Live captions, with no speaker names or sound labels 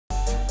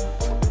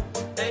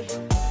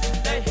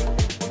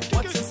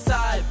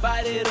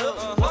it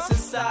up. What's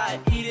inside,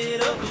 eat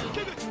it up.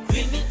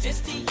 Creamy,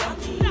 tasty,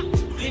 yummy.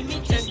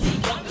 Creamy, tasty,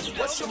 yummy.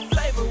 What's your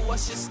flavor,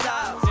 what's your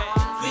style?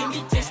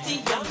 Creamy,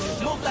 tasty, yummy.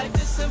 Move like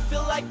this and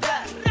feel like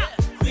that.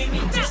 Creamy,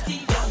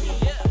 tasty, yummy.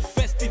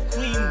 Festive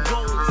cream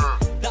rolls,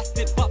 that's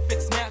the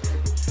perfect snack.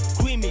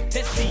 Creamy,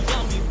 tasty,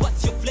 yummy.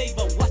 What's your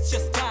flavor, what's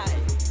your style?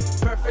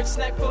 Perfect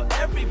snack for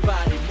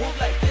everybody. Move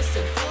like this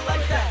and feel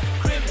like that.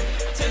 Creamy,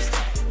 tasty,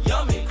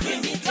 yummy.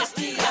 Creamy,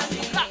 tasty,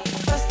 yummy.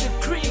 Festive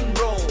cream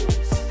rolls.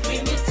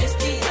 Creamy,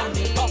 tasty,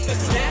 yummy.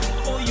 Perfect snack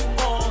for you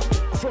all.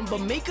 From the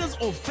makers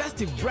of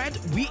Festive bread,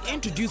 we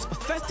introduce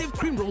Festive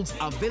cream rolls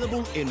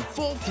available in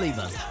 4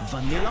 flavors: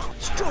 vanilla,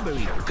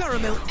 strawberry,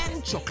 caramel,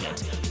 and chocolate.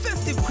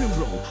 Festive cream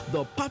roll,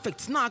 the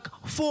perfect snack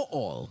for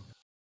all.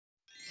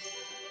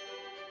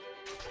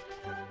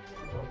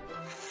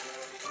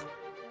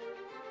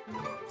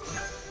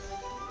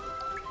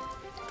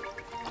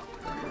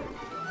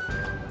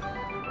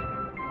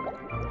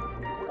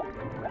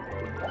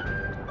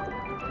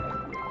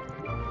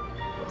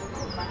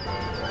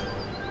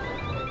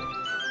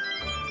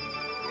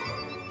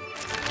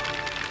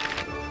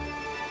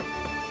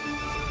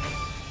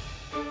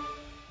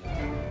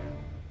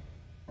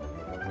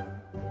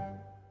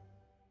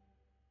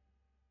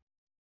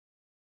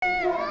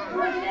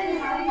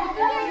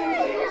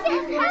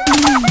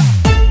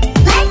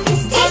 Life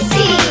is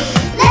tasty.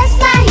 Let's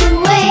fly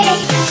away.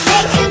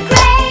 Make a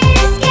great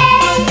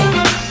escape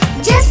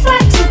just for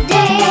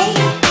today.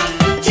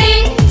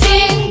 Ting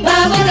ting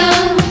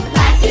bubblegum.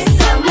 Life is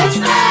so much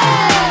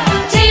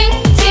fun. Ting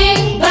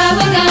ting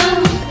bubblegum.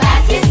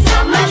 Life is so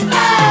much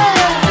fun.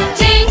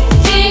 Ting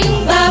ting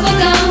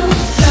bubblegum.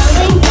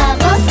 Blowing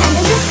bubbles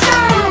under the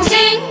sun.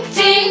 Ting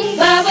ting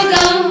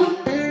bubblegum.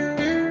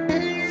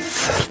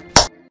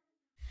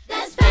 The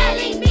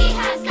spelling bee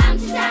has come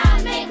to town.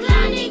 Make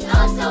learning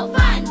oh so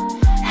fun.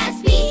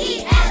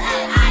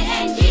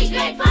 S-P-E-L-L-I-N-G.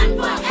 Great fun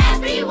for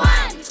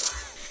everyone.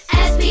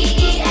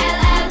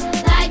 S-P-E-L-L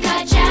like a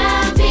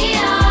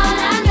champion.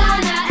 I'm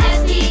gonna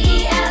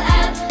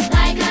S-P-E-L-L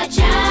like a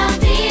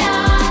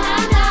champion.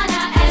 I'm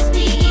gonna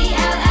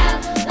S-P-E-L-l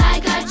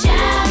like a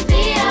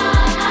champion.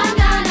 I'm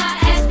gonna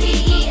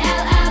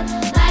S-P-E-L-l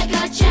like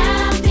a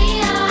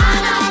champion.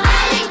 I'm a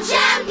spelling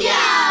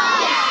champion.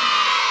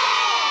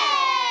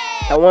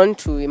 I want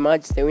to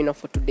emerge the winner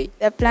for today.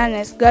 The plan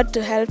is God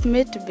to help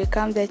me to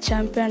become the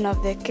champion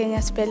of the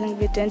Kenya Spelling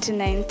Bee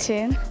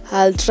 2019.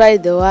 I'll try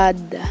the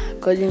word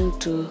according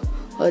to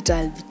what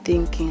I'll be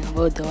thinking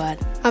about the word.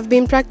 I've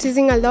been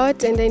practicing a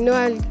lot and I know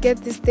I'll get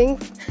this thing.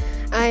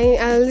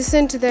 I'll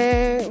listen to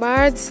the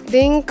words,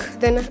 think,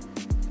 then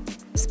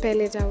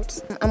spell it out.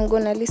 I'm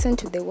gonna listen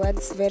to the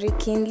words very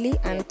keenly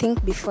and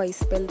think before I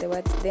spell the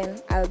words, then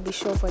I'll be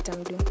sure of what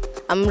I'm doing.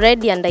 I'm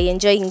ready and I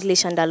enjoy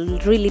English and I'll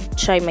really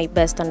try my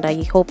best and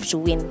I hope to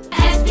win.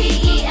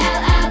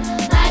 S-P-E-L-L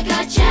like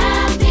a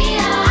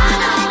champion.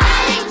 I'm a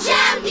spelling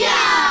champion.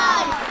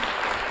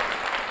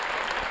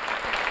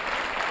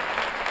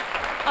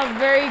 A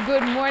very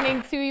good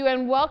morning to you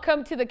and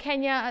welcome to the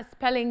Kenya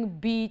Spelling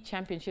Bee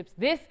Championships.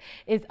 This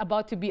is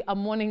about to be a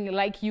morning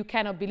like you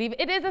cannot believe.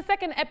 It is the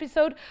second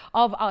episode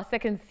of our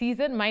second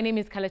season. My name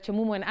is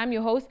Kalachamumu and I'm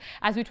your host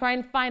as we try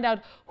and find out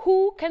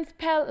who can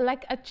spell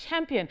like a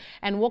champion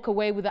and walk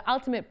away with the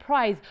ultimate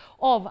prize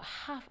of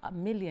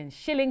 $500,000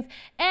 shillings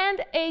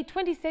and a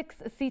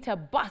 26-seater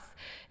bus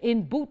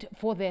in boot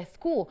for their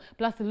school,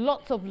 plus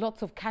lots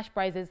of cash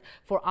prizes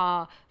for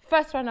our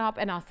first runner-up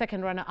and our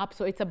second runner-up.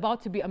 So it's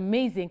about to be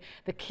amazing.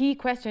 The key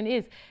question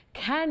is,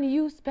 can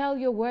you spell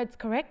your words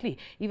correctly?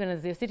 Even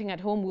as you're sitting at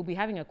home, we'll be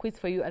having a quiz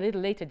for you a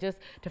little later just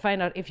to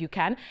find out if you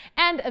can.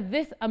 And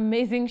this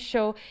amazing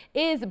show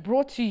is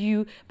brought to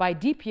you by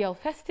DPL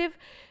Festive,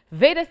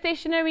 Veda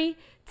Stationery,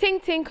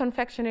 TingTing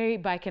Confectionery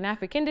by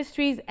Kenafric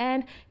Industries,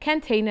 and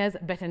Kentainers,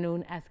 better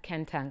known as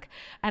Kentainers.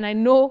 And I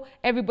know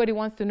everybody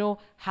wants to know,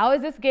 how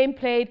is this game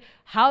played?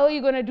 How are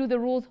you going to do the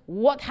rules?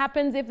 What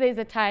happens if there's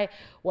a tie?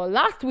 Well,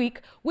 last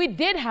week we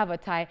did have a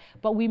tie,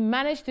 but we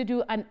managed to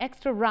do an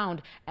extra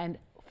round and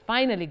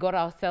finally got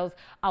ourselves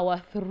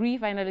our 3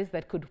 finalists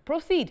that could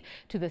proceed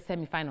to the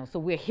semi-final. So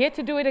we're here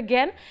to do it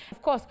again.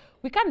 Of course,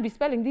 we can't be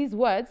spelling these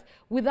words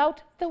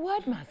without the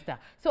word master.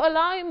 So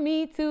allow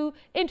me to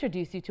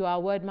introduce you to our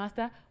word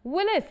master,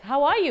 Willis.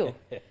 How are you?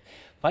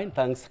 Fine,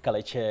 thanks,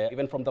 Kaleche.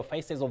 Even from the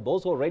faces of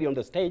those who are already on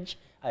the stage,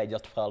 I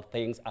just felt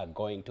things are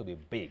going to be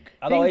big.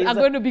 Otherwise, things are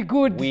going to be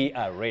good. We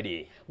are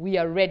ready. We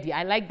are ready.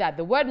 I like that.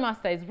 The word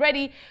master is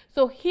ready.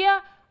 So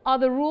here are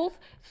the rules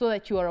so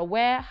that you are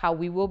aware how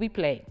we will be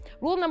playing.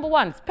 Rule number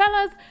 1,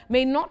 spellers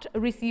may not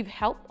receive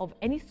help of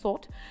any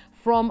sort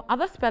from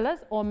other spellers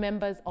or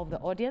members of the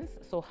audience.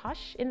 So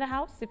hush in the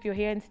house if you're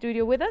here in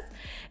studio with us.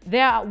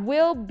 There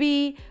will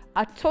be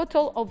a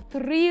total of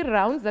 3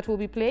 rounds that will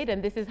be played,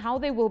 and this is how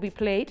they will be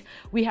played.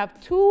 We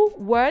have 2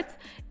 words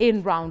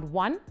in round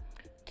 1,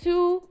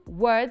 2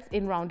 words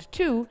in round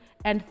 2,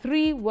 and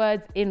 3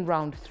 words in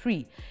round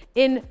 3.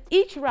 In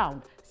each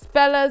round,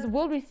 spellers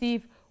will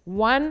receive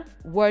 1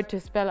 word to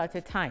spell at a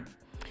time.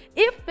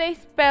 If they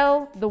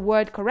spell the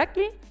word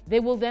correctly, they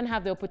will then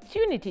have the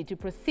opportunity to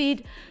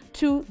proceed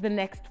to the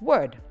next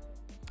word.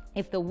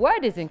 If the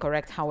word is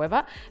incorrect,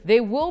 however, they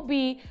will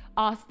be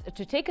asked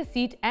to take a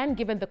seat and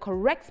given the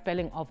correct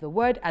spelling of the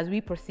word as we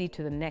proceed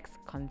to the next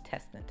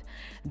contestant.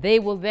 They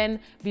will then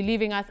be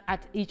leaving us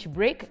at each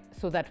break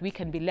so that we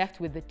can be left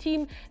with the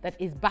team that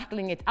is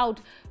battling it out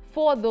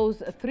for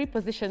those 3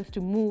 positions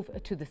to move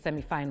to the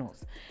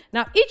semi-finals.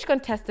 Now, each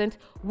contestant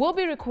will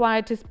be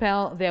required to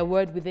spell their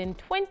word within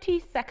 20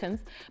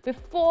 seconds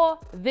before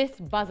this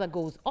buzzer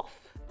goes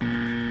off.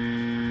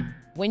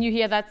 When you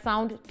hear that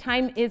sound,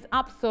 time is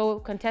up. So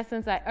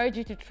contestants, I urge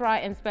you to try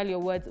and spell your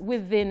words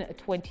within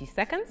 20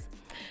 seconds.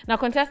 Now,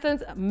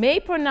 contestants may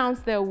pronounce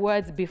their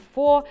words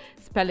before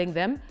spelling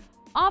them,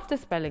 after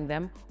spelling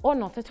them, or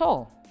not at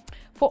all.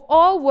 For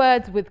all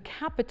words with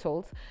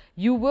capitals,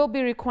 you will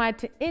be required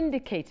to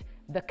indicate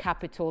the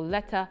capital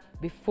letter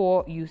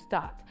before you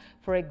start.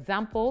 For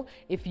example,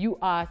 if you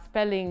are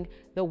spelling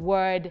the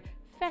word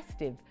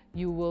festive,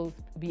 you will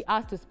be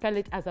asked to spell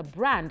it as a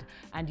brand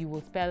and you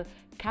will spell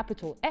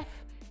capital F-E-S-T-I-V-E.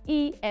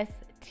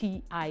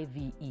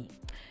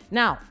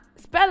 Now,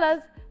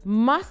 spellers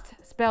must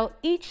spell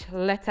each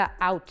letter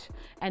out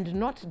and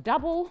not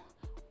double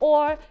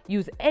or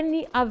use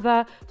any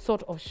other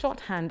sort of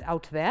shorthand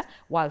out there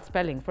while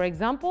spelling. For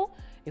example,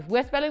 if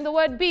we're spelling the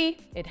word B,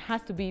 it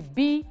has to be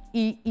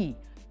B-E-E,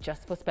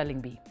 just for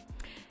spelling bee.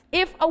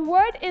 If a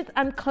word is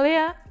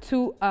unclear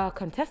to a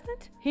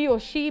contestant, he or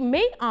she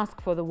may ask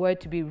for the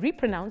word to be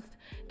repronounced,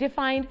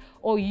 defined,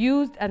 or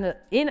used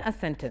in a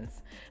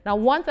sentence. Now,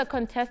 once a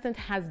contestant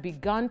has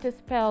begun to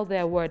spell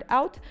their word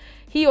out,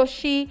 he or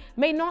she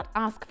may not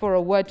ask for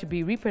a word to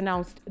be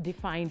repronounced,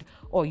 defined,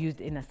 or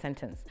used in a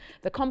sentence.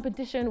 The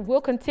competition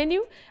will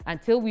continue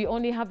until we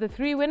only have the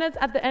 3 winners,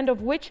 at the end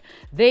of which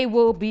they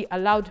will be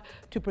allowed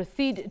to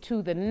proceed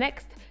to the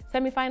next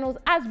semi-finals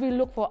as we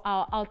look for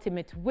our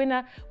ultimate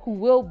winner, who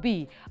will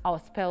be our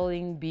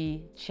spelling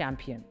bee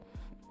champion.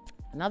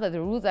 Now that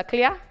the rules are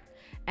clear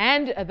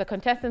and the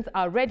contestants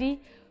are ready,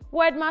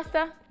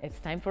 Wordmaster, it's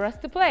time for us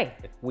to play.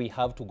 We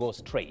have to go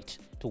straight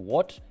to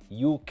what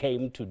you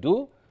came to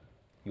do.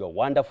 You're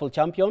wonderful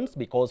champions,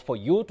 because for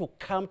you to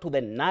come to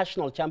the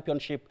national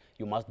championship,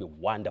 you must be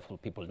wonderful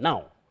people.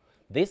 Now,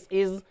 this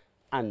is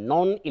a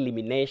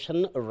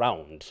non-elimination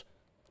round.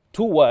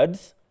 2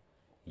 words.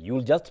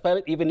 You'll just spell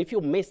it. Even if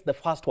you miss the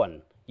first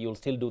one, you'll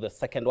still do the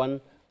second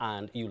one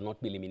and you'll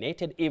not be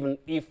eliminated even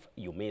if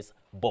you miss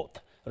both.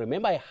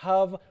 Remember, I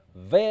have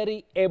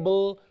very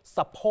able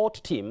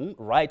support team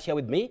right here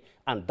with me,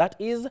 and that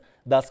is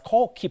the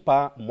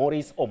scorekeeper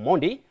Maurice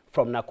Omondi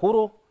from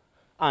Nakuru,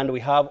 and we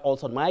have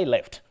also on my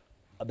left,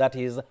 that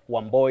is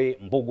Wamboi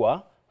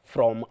Mbugwa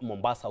from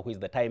Mombasa, who is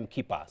the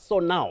timekeeper. So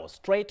now,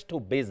 straight to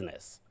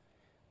business,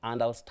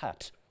 and I'll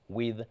start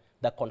with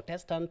the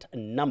contestant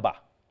number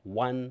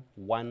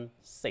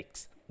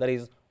 116. That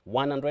is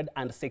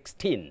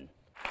 116.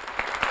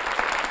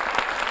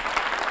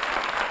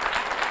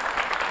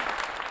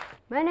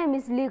 My name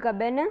is Lee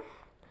Kabene.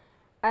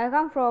 I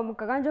come from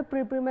Kaganjo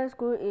Pre-Primary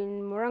School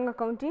in Murang'a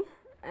County,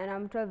 and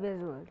I'm 12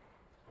 years old.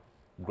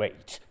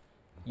 Great.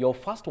 Your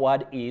first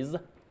word is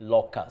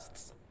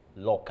locusts.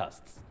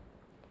 Locusts.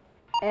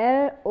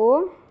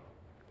 L-O-C-U-S-T-S.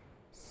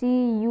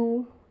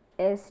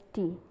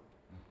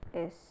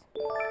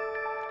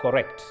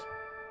 Correct.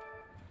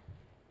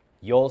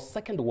 Your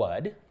second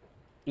word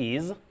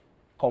is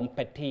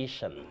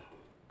competition.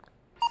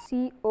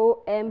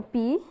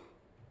 C-O-M-P-E-T-I-T-I-O-N.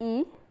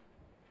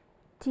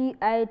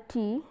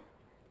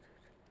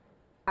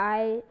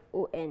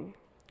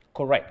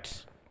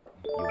 Correct.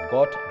 You've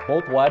got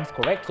both words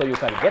correct, so you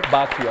can get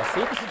back to your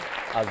seat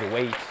as we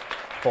wait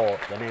for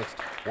the next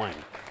one.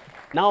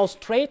 Now,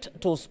 straight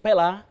to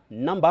speller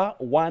number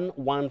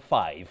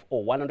 115,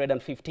 or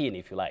 115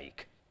 if you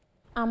like.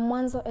 I'm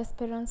Mwanzo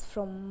Esperance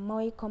from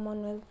Moi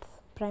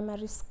Commonwealth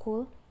Primary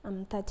School.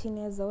 I'm 13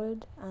 years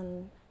old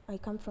and I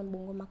come from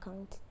Bungoma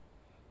County.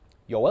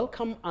 You're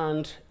welcome,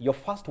 and your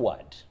first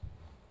word,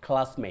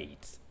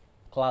 classmates.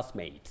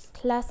 Classmates.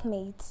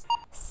 Classmates.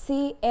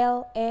 C-L-A-S-S-M-A-T-E.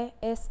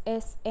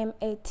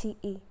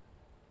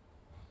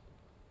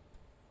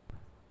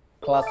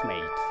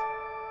 Classmates.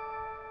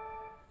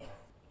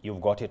 You've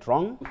got it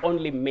wrong. You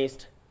only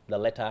missed the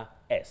letter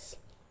S.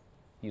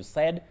 You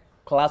said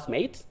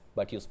classmates,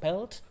 but you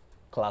spelled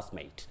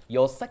classmate.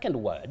 Your second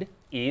word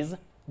is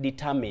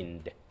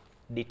determined.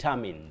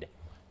 Determined.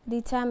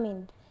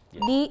 Determined.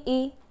 Yes.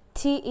 D-E-T-E-R-M-I-N-E-D.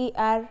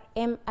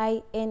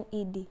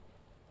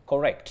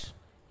 Correct.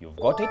 You've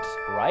got it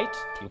right.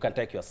 You can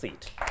take your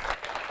seat.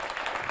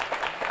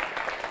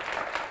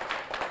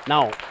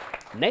 Now,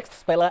 next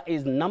speller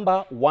is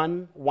number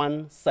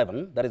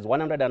 117. That is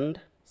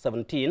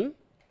 117.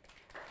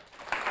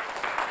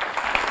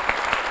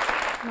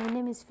 My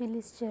name is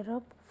Phyllis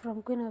Cherop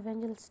from Queen of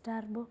Angels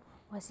Tarbo,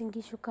 Uasin,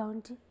 Gishu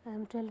County. I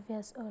am 12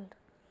 years old.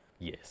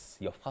 Yes,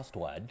 your first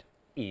word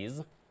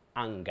is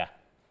anger.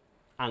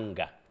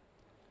 Anger.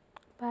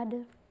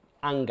 Pardon?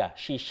 Anger.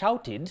 She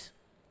shouted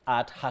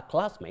at her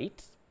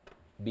classmates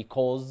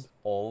because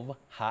of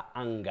her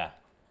anger.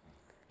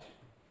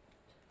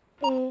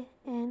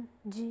 A-N-G-E-R.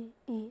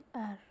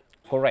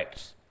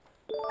 Correct.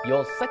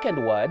 Your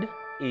second word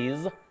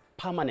is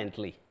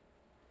permanently.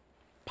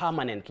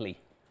 Permanently.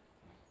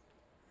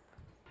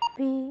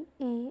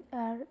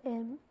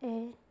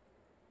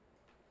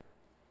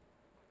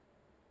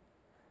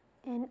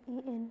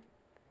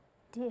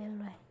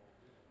 P-E-R-M-A-N-E-N-T-L-Y.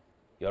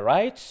 You're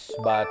right,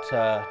 but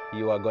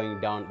you are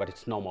going down, but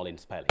it's normal in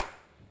spelling.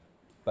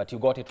 But you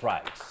got it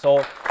right.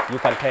 So you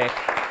can take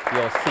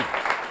your seat.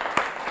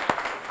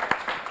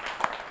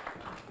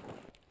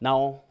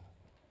 Now,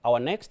 our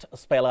next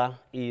speller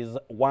is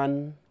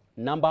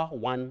number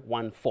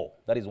 114.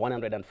 That is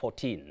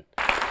 114.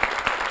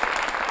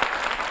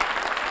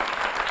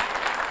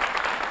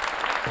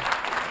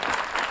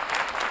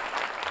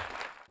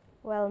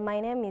 Well, my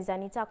name is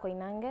Anita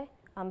Koinange.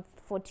 I'm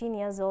 14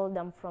 years old.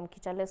 I'm from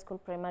Kitale School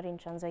Primary in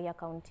Transnzoia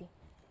County.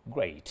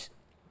 Great.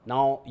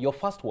 Now, your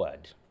first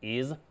word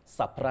is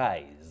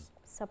surprise.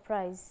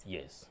 Surprise.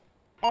 Yes.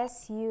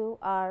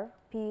 S-U-R-P-R-I-S-E.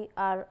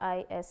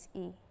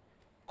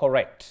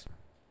 Correct.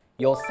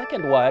 Your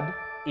second word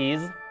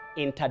is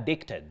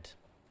interdicted.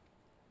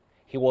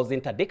 He was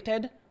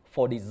interdicted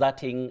for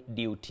deserting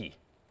duty.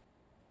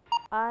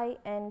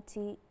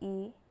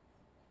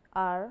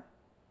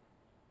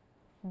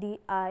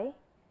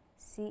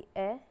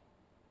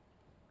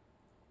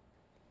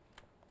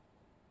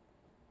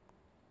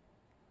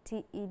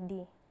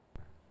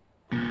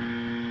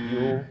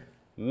 You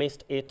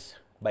missed it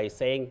by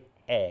saying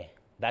A.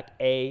 That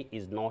A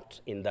is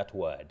not in that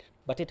word.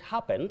 But it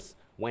happens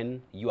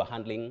when you are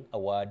handling a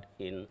word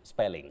in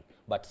spelling.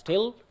 But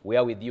still, we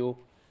are with you.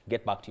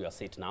 Get back to your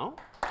seat now.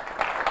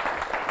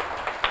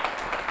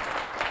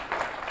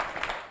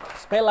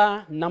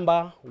 Speller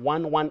number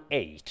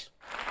 118.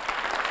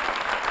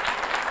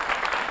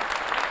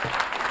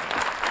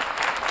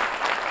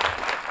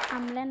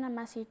 I'm Lena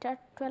Masita,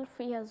 12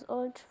 years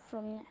old,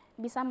 from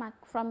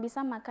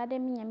Bisam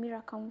Academy,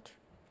 Nyamira County.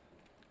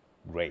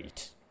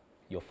 Great.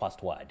 Your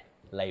first word,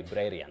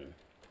 librarian.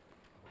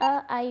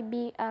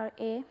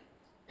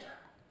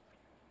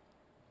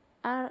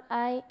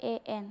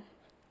 L-I-B-R-A-R-I-A-N.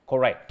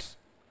 Correct.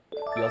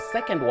 Your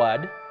second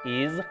word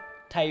is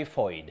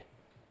typhoid.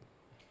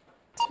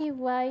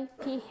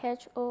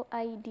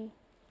 T-Y-P-H-O-I-D.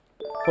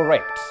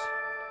 Correct.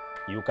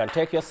 You can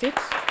take your seat.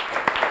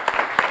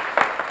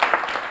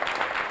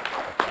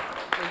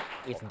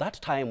 It's that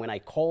time when I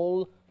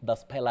call the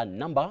speller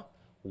number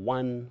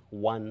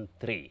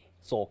 113.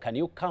 So can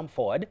you come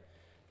forward?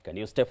 Can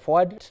you step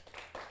forward?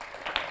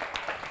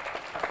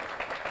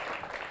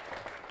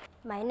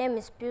 My name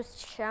is Pius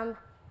Sham.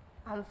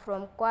 I'm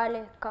from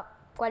Kwale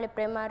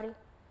Primary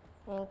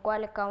in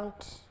Kwale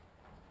County.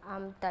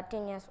 I'm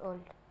 13 years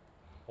old.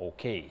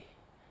 Okay.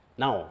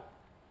 Now,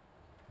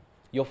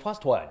 your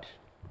first word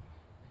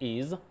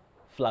is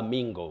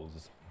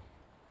flamingos.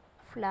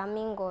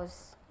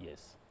 Flamingos.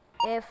 Yes.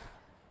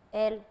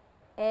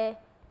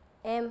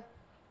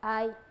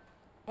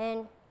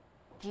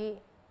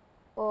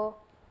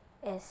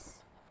 F-L-A-M-I-N-G-O-S.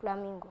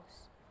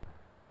 Flamingos.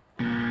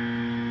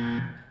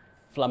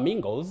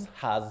 Flamingos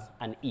has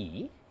an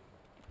E,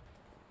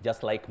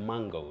 just like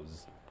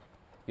mangoes.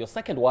 Your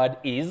second word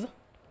is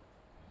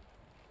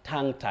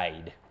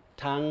tongue-tied.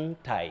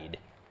 Tongue-tied.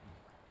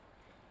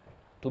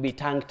 To be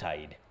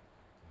tongue-tied.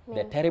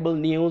 The terrible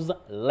news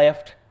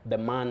left the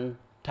man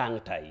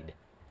tongue-tied.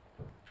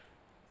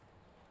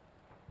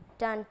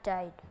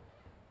 Tongue-tied.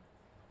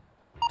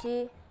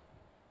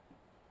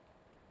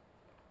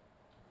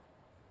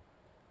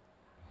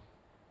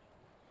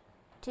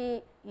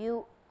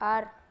 T-U-R-N-T-I-E-D.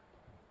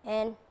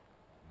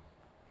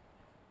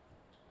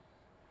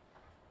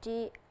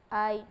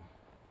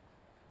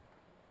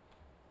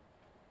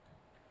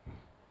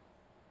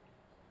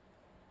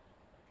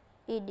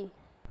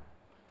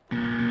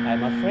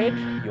 I'm afraid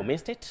you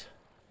missed it.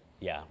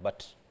 Yeah,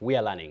 but we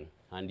are learning.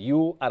 And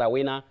you are a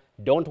winner.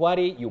 Don't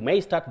worry, you may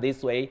start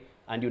this way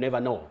and you never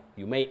know.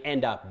 You may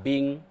end up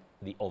being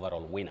the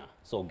overall winner.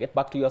 So get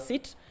back to your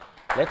seat.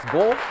 Let's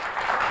go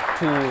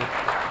to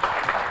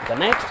the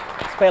next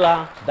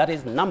speller. That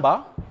is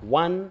number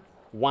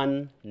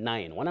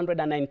 119.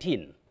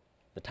 119.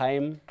 The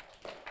time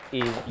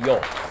is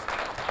yours.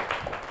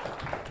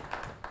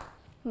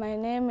 My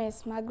name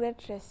is Margaret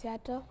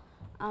Resiato.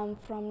 I'm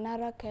from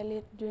Narok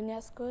Elite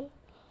Junior School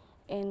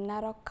in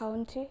Narok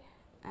County,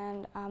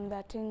 and I'm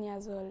 13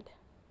 years old.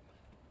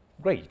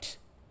 Great.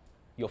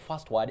 Your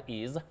first word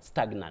is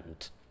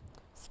stagnant.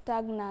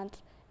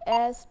 Stagnant.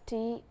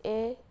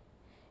 S-T-A-G-N-A-N-T.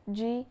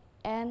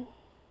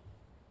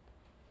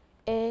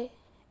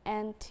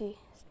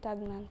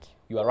 Stagnant.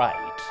 You are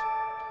right.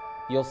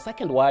 Your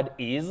second word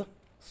is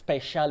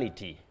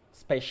speciality.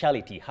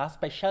 Speciality. Her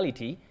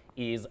speciality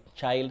is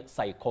child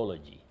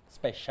psychology.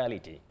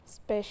 Speciality.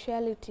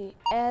 Speciality.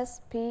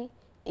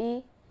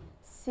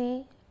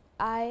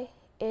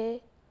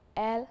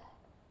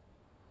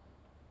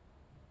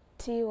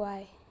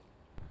 S-P-E-C-I-A-L-T-Y.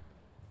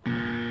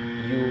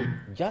 You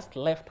just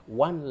left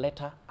one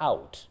letter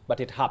out, but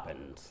it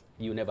happens.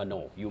 You never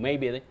know. You may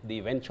be the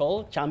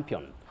eventual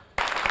champion.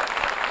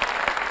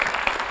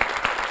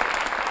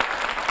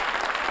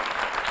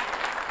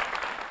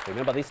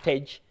 Remember, this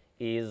stage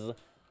is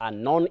a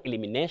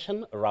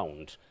non-elimination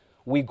round.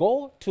 We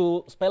go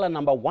to speller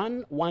number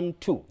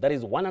 112, that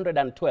is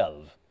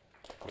 112.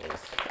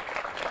 Yes.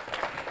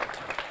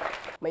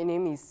 My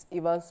name is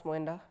Evans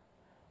Mwenda.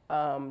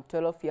 I'm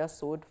 12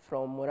 years old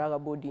from Muraga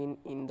boarding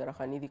in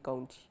Tharaka, Nithi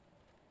County.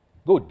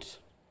 Good.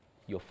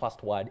 Your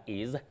first word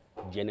is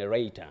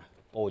generator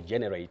or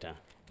generator.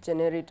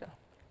 Generator.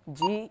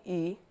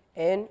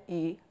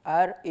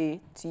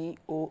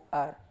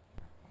 G-E-N-E-R-A-T-O-R.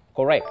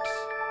 Correct.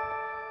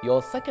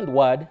 Your second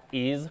word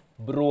is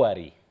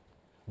brewery.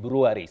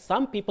 Brewery.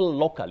 Some people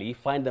locally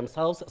find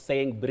themselves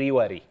saying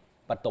brewery,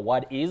 but the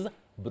word is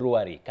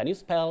brewery. Can you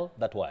spell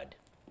that word?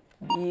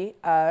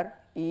 B-R-E-W-E-R-Y.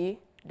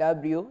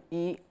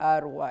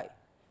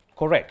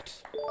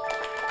 Correct.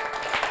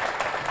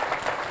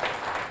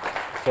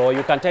 So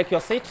you can take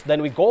your seat.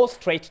 Then we go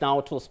straight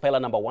now to speller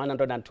number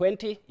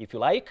 120, if you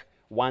like.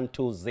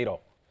 120.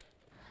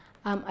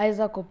 I'm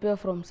Isaac Opio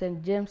from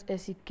St. James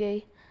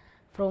SEK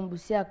from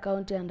Busia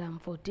County, and I'm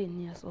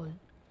 14 years old.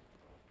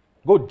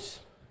 Good.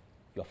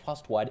 Your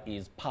first word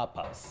is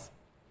purpose.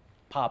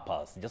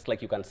 Purpose. Just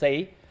like you can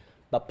say,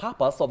 the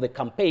purpose of the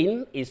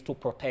campaign is to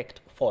protect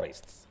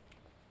forests.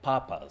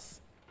 Purpose.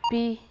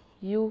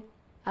 P-U-R-P-O-S-E.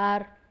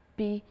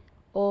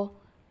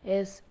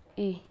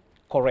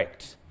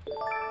 Correct.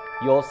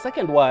 Your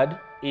second word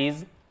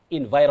is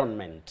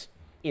environment.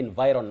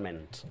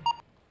 Environment.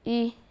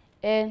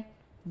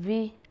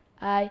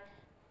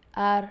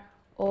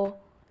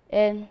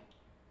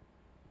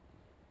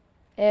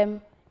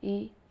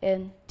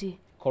 E-N-V-I-R-O-N-M-E-N-T.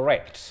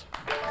 Correct.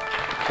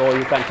 So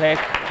you can take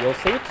your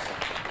seat.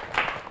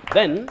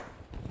 Then,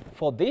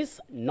 for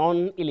this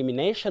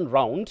non-elimination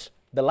round,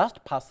 the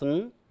last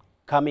person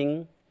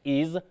coming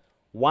is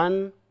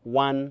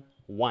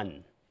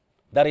 111.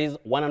 That is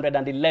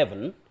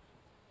 111.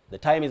 The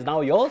time is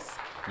now yours,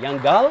 young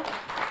girl.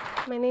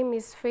 My name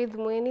is Faith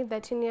Mweni,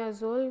 13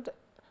 years old.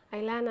 I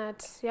learn at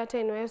Yatta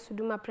in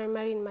Huduma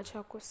Primary in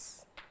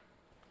Machakos.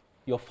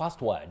 Your first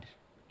word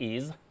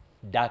is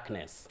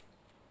darkness.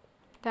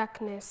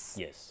 Darkness.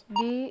 Yes.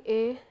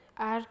 D-A-R-K-N-E-S-S.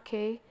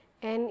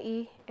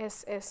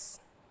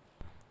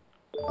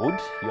 Good,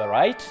 you are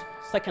right.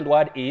 Second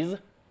word is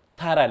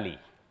thoroughly.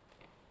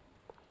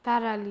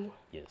 Thoroughly.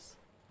 Yes.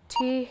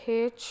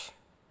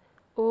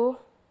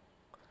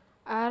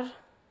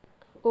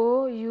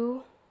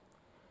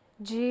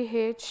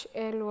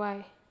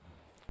 T-H-O-R-O-U-G-H-L-Y.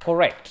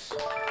 Correct.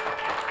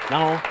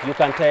 Now you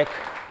can take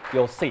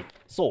your seat.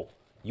 So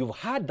you've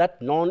had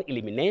that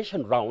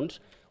non-elimination round.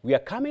 We are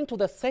coming to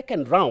the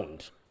second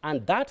round,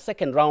 and that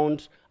second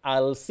round,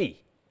 I'll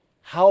see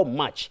how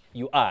much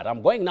you are.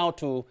 I'm going now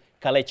to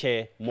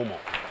Kaleche Momo.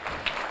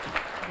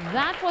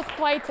 That was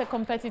quite a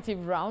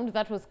competitive round.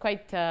 That was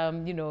quite,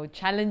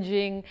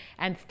 challenging.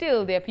 And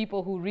still, there are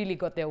people who really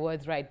got their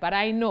words right. But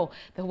I know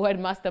the word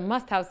master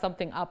must have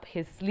something up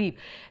his sleeve.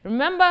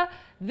 Remember,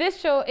 this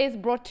show is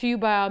brought to you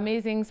by our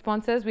amazing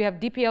sponsors. We have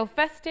DPL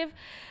Festive,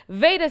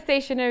 Veda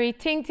Stationery,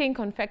 TingTing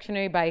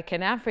Confectionery by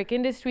Kenafric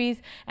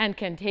Industries, and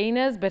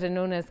Kentainers, better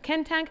known as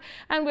Kentainers.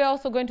 And we're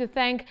also going to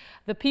thank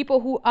the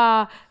people who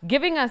are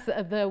giving us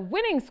the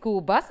winning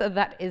school bus.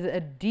 That is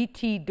a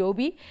D.E.B.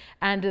 Dobie.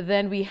 And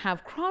then we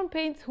have Crown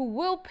Paints, who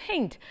will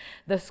paint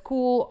the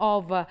school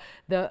of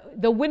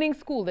the winning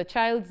school. The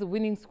child's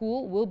winning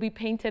school will be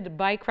painted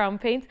by Crown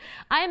Paints.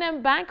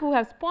 I&M Bank, who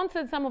have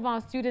sponsored some of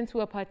our students who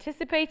are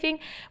participating.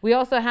 We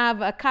also have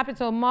a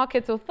Capital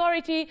Markets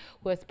Authority,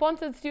 who has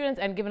sponsored students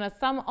and given us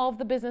some of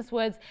the business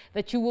words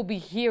that you will be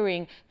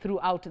hearing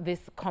throughout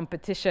this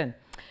competition.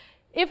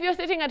 If you're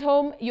sitting at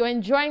home, you're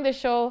enjoying the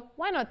show,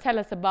 why not tell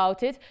us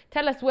about it?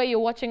 Tell us where you're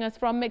watching us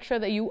from. Make sure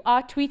that you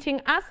are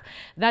tweeting us.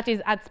 That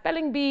is at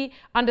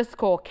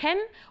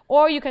 @spellingbee_Ken.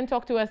 Or you can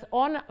talk to us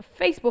on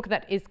Facebook.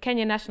 That is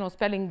Kenya National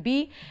Spelling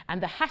Bee. And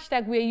the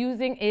hashtag we're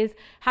using is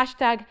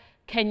hashtag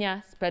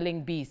Kenya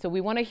Spelling Bee. So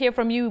we want to hear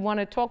from you. We want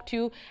to talk to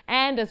you.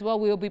 And as well,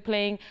 we'll be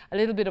playing a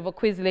little bit of a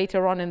quiz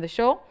later on in the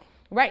show.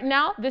 Right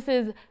now, this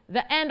is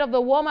the end of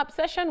the warm-up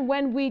session.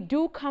 When we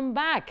do come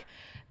back,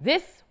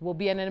 this will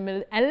be an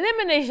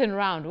elimination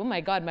round. Oh my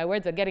God, my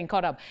words are getting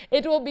caught up.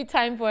 It will be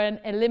time for an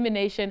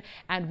elimination,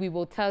 and we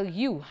will tell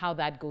you how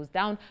that goes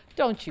down.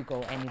 Don't you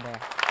go anywhere.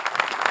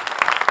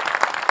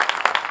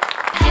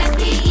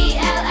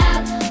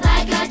 S-P-E-L-L,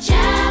 like a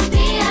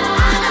champion.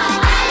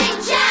 Spelling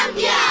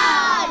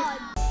champion.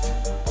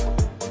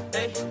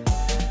 Hey,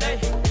 hey,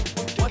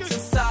 what's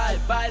inside?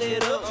 Bite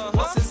it up.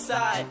 What's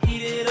inside?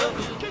 Eat it up.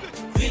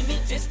 Creamy,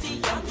 tasty,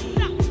 yummy.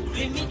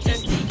 Creamy,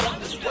 tasty,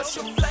 yummy. What's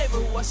your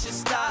flavor? What's your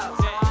style?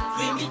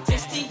 Creamy,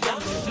 tasty,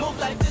 yummy. Move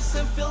like this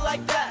and feel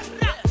like that.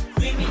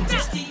 Creamy,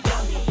 tasty,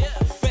 yummy.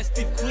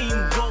 Festive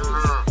cream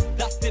rolls,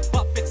 that's the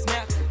perfect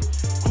snack.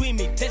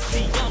 Creamy,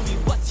 tasty, yummy.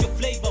 What's your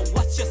flavor?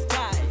 What's your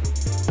style?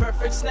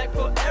 Perfect snack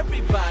for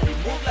everybody.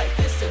 Move like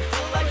this and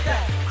feel like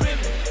that.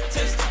 Creamy,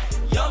 tasty,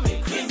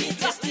 yummy. Creamy,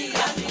 tasty,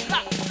 yummy.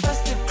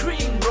 Festive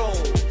cream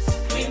rolls.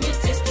 Creamy,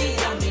 tasty,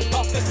 yummy.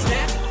 Perfect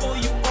snack for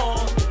you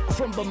all.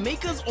 From the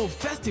makers of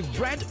Festive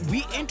bread,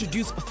 we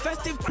introduce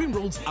Festive cream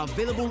rolls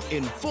available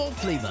in 4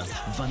 flavors: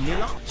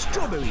 vanilla,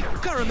 strawberry,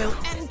 caramel,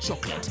 and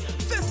chocolate.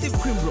 Festive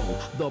cream roll,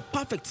 the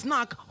perfect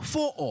snack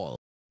for all.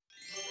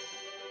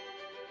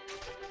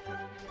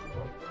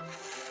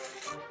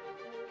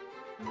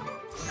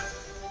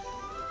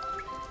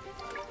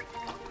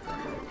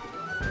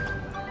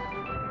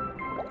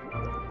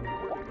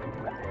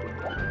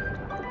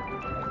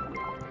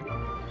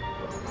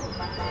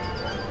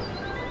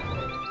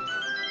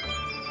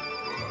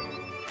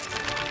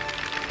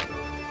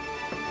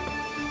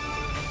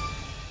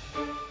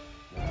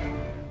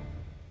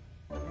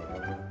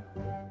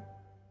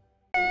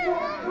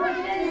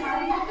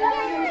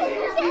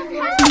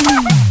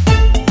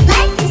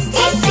 Life is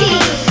tasty.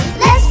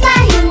 Let's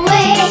fly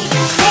away.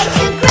 Take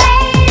a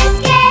great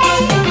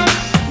escape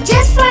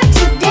just for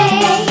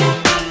today.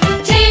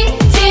 Ting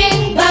ting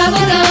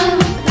bubblegum.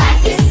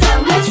 Life is so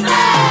much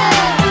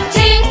fun.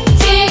 Ting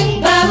ting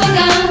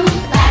bubblegum.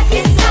 Life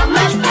is so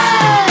much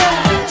fun.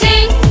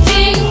 Ting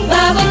ting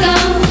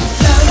bubblegum.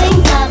 Blowing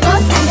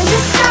bubbles under the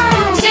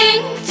sun.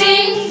 Ting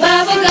ting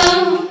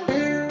bubblegum.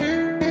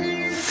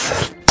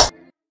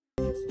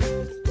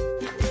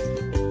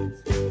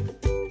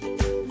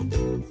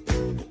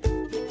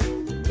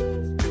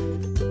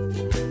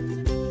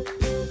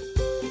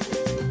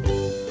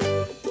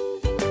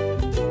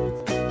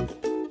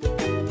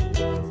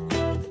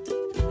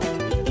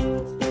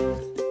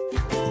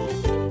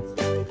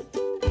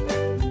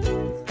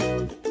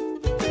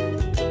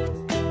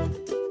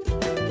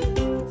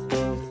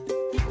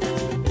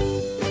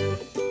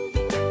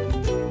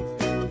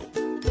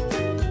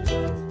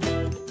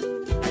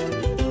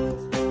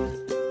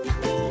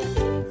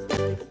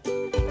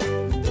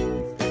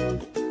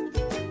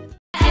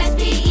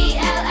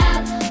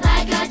 S-P-E-L-L,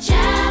 like a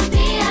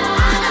champion.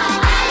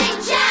 Spelling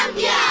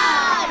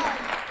champion.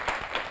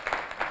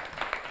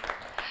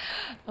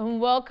 And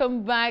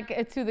welcome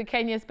back to the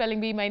Kenya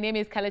Spelling Bee. My name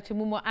is Kale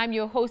Chimumo. I'm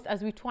your host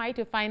as we try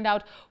to find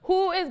out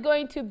who is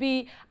going to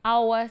be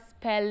our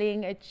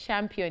spelling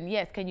champion.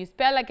 Yes, can you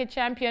spell like a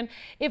champion?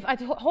 If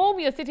at home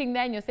you're sitting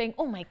there and you're saying,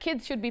 oh, my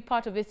kids should be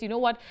part of this, you know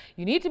what?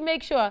 You need to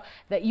make sure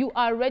that you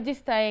are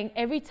registering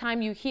every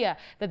time you hear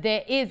that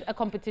there is a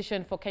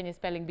competition for Kenya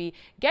Spelling Bee.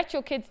 Get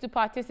your kids to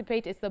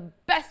participate. It's the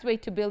best way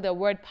to build their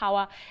word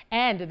power,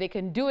 and they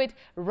can do it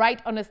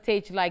right on a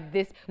stage like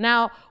this.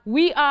 Now,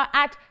 we are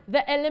at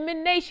the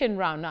elimination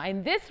round. Now,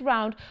 in this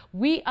round,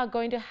 we are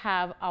going to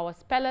have our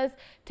spellers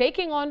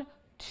taking on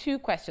 2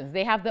 questions.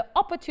 They have the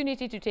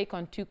opportunity to take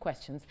on 2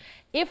 questions.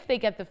 If they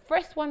get the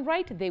first one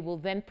right, they will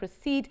then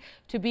proceed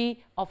to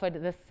be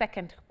offered the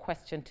second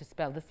question to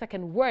spell, the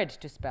second word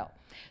to spell.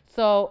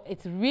 So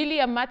it's really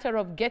a matter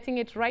of getting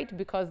it right,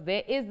 because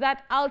there is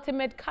that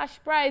ultimate cash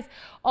prize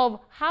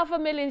of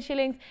 $500,000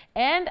 shillings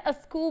and a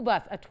school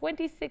bus, a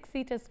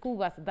 26-seater school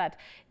bus that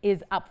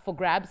is up for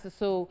grabs.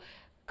 So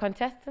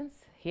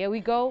contestants, here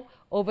we go.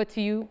 Over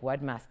to you,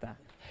 Wordmaster.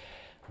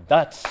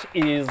 That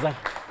is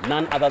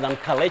none other than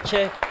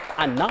Kaleche.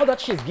 And now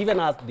that she's given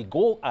us the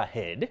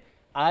go-ahead,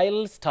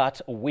 I'll start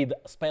with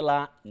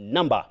speller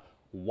number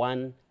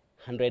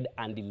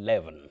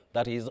 111.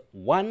 That is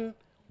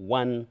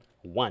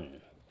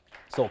 111.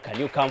 So can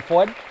you come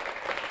forward?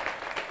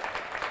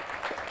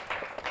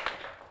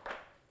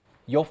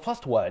 Your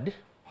first word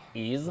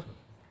is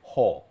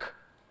hawk.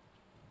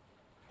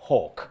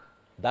 Hawk,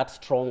 that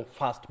strong,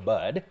 fast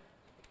bird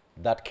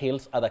that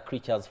kills other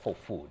creatures for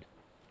food.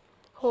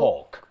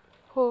 Hawk.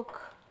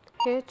 Hawk.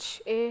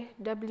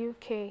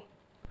 H-A-W-K.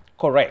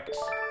 Correct.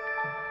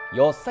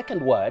 Your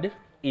second word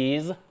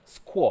is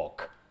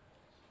squawk.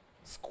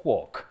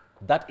 Squawk.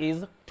 That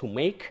is to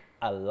make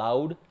a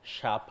loud,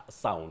 sharp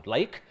sound,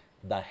 like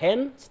the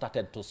hen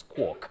started to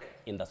squawk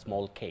in the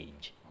small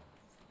cage.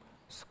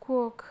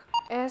 Squawk.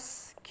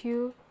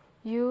 S-Q-U-A-C-K.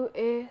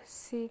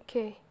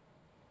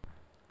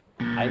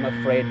 I'm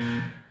afraid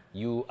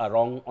you are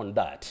wrong on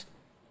that.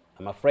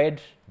 I'm afraid,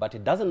 but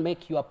it doesn't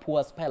make you a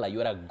poor speller.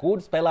 You're a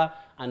good speller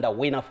and a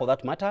winner for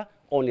that matter,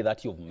 only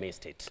that you've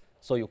missed it.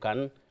 So you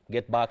can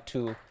get back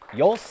to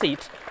your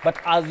seat. But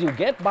as you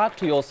get back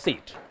to your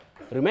seat,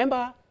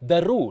 remember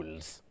the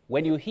rules.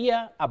 When you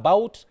hear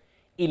about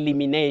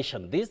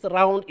elimination, this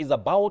round is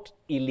about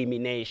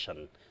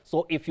elimination.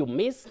 So if you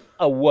miss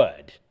a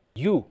word,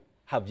 you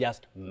have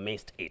just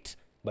missed it.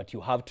 But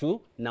you have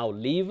to now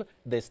leave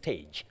the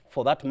stage.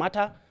 For that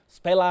matter,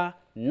 speller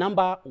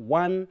number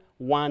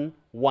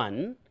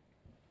 111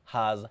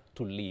 has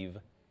to leave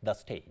the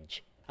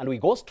stage. And we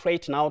go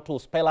straight now to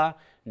speller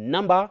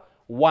number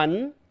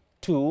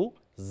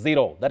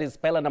 120. That is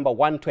speller number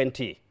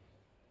 120.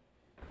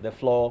 The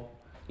floor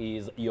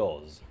is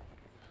yours.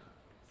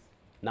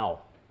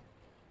 Now,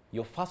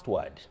 your first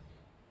word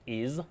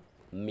is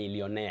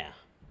millionaire.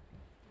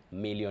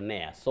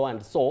 Millionaire. So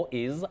and so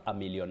is a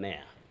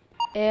millionaire.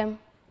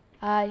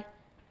 M-I-L-I-O-N-A-R-E.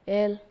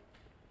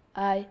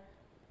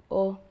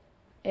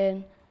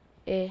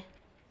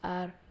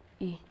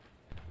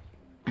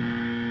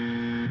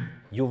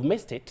 You've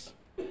missed it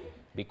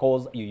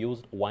because you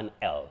used one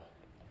L.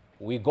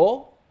 We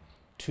go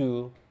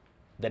to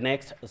the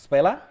next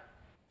speller.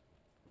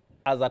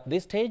 as at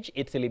this stage,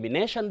 it's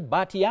elimination,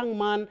 but young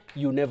man,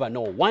 you never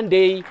know. One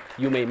day,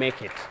 you may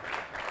make it.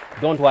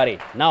 Don't worry.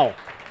 Now,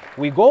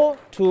 we go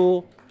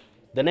to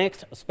the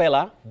next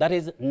speller, that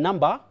is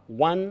number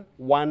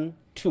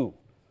 112.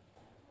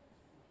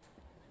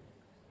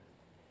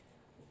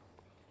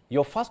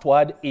 Your first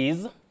word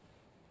is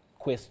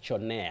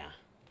questionnaire.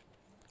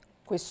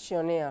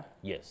 Questionnaire.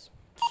 Yes.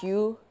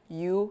 Questionnaire.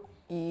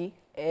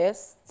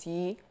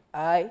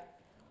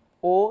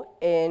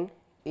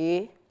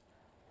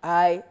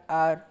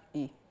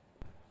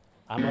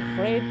 I'm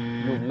afraid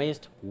you've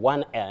missed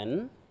one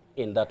N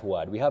in that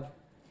word. We have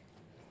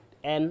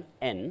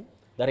NN,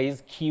 that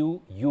is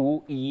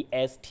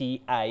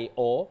QUESTIONNAIRE.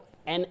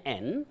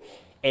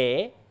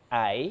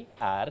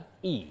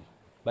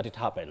 But it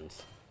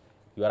happens.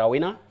 You are a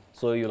winner,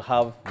 so you'll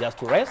have just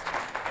to rest.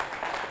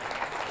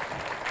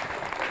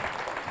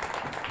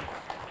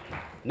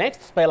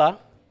 Next speller,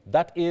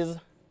 that is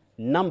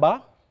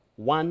number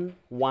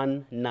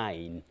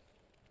 119.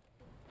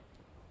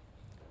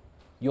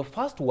 Your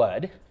first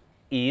word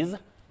is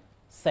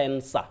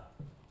sensor.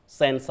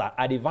 Sensor,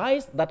 a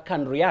device that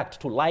can react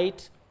to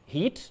light,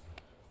 heat,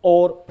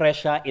 or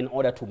pressure in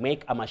order to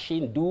make a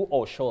machine do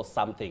or show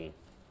something.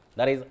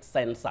 That is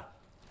sensor.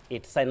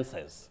 It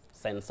senses.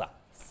 Sensor.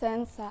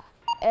 Sensor.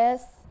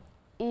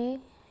 S-E-N-S-O-R.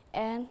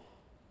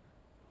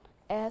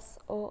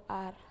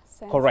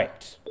 Sensor.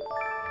 Correct.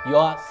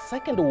 Your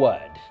second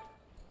word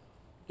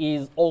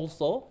is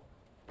also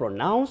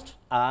pronounced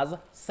as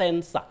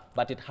sensor,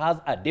 but it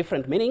has a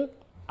different meaning.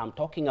 I'm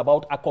talking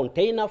about a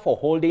container for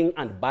holding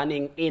and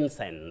burning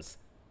incense.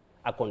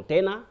 A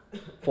container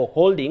for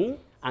holding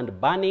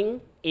and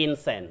burning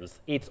incense.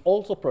 It's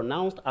also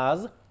pronounced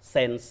as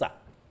sensor.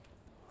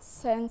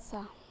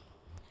 Sensor.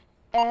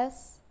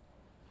 S.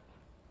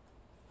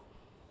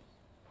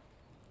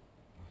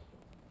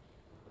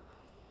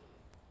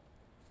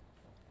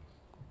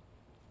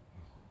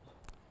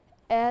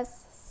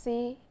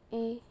 S-C-E-N-S-O-R.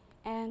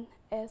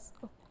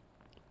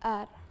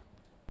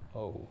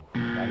 Oh,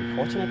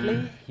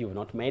 unfortunately, you've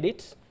not made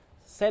it.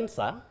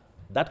 Sensor,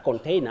 that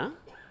container,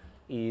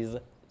 is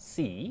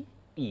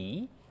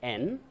C-E-N-S-E-R.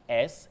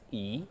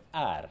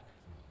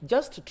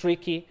 Just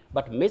tricky,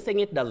 but missing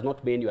it does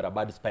not mean you're a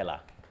bad speller.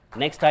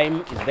 Next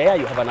time is there,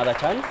 you have another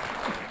chance.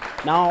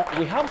 Now,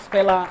 we have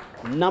speller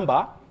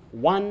number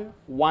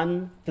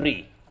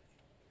 113.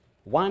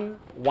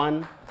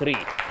 113.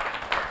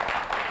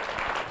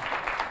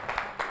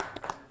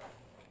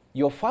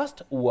 Your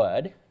first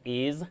word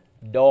is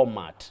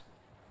doormat.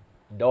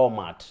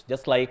 Doormat,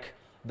 just like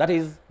that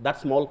is that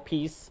small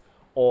piece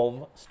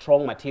of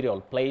strong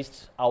material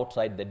placed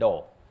outside the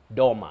door.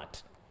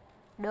 Doormat.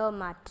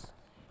 Doormat.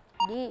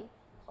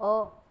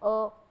 D-O-O-R-M-A-T.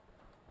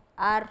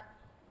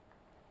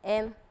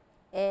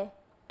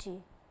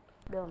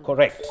 Doormat.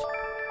 Correct.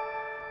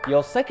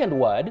 Your second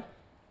word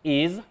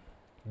is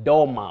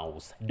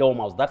dormouse.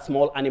 Dormouse, that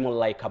small animal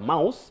like a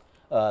mouse,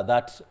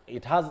 that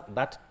it has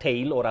that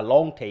tail or a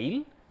long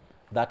tail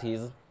that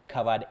is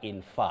covered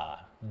in fur.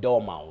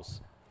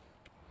 Dormouse.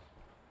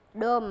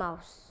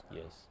 Dormouse.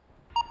 Yes.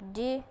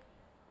 D-O-O-R-M-O-U-S-E.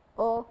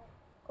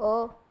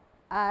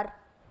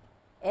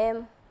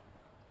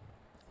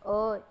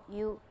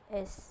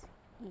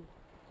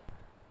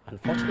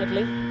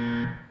 Unfortunately,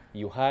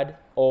 you had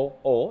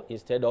O-O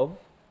instead of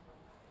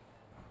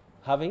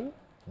having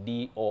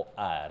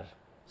D-O-R.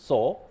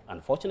 So,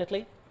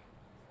 unfortunately,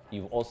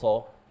 you've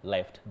also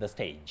left the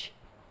stage.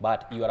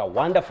 But you are a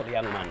wonderful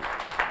young man.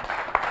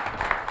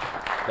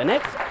 The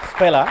next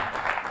speller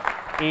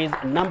is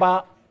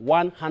number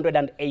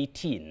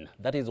 118.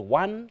 That is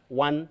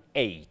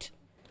 118.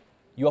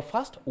 Your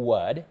first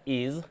word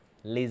is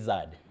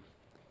lizard.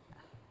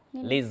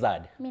 Meaning.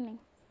 Lizard. Meaning.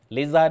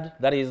 Lizard,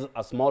 that is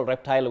a small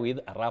reptile with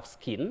a rough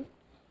skin,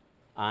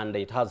 and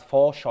it has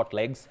 4 short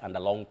legs and a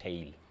long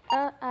tail.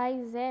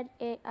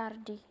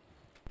 L-I-Z-A-R-D.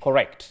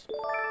 Correct.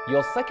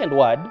 Your second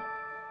word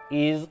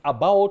is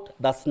about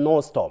the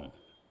snowstorm,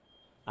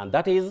 and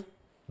that is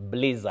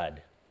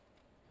blizzard.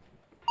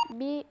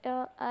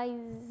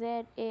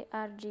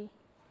 B-L-I-Z-A-R-D.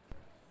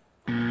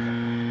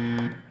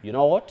 You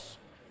know what?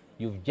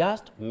 You've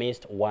just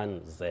missed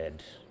one Z.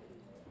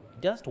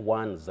 Just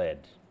one Z.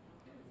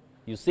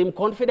 You seem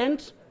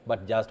confident,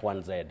 but just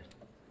one Z.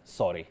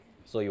 Sorry.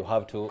 So you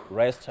have to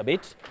rest a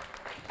bit.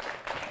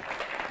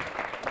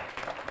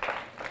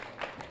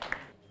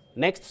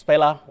 Next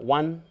speller,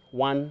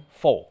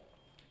 114.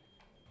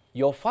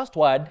 Your first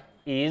word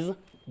is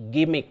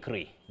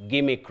gimmickry.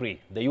 Gimmickry,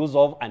 the use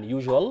of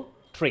unusual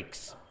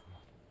tricks.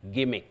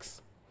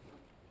 Gimmicks.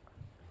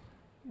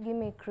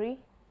 Gimmickry.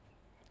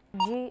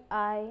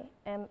 G-I-M-M-I-C-R-Y.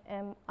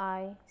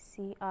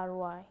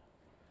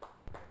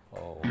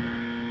 Oh.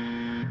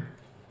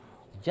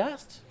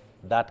 Just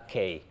that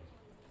K.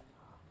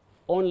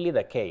 Only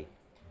the K.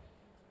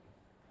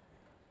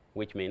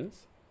 Which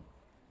means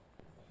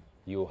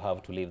you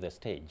have to leave the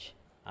stage.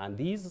 And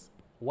these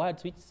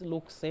words which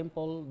look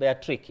simple, they are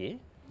tricky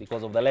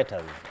because of the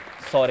letters.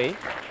 Sorry.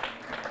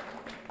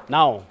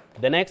 Now,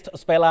 the next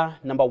speller,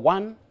 number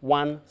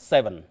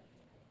 117.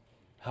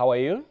 How are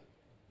you?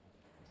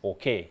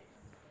 Okay.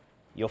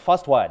 Your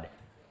first word,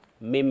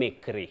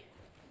 mimicry.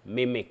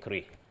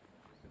 Mimicry.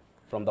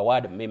 From the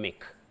word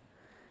mimic.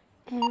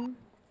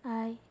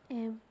 M-I-M-M-I-C-K-R-Y.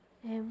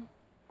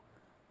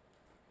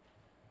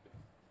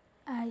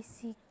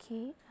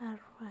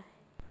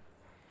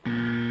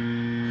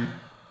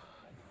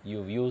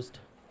 You've used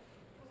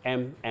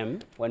M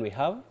when we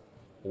have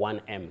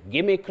one M.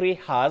 Gimmickry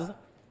has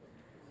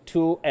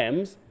two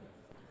M's.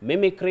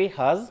 Mimicry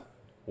has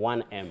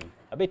one M.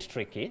 A bit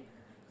tricky.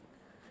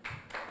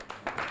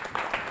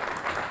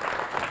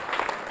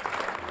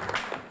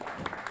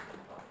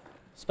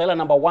 Speller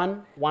number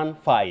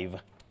 115.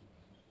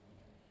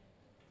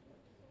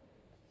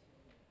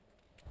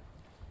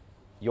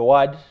 Your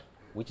word,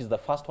 which is the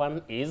first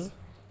one, is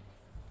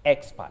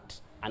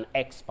expert. An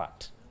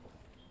expert.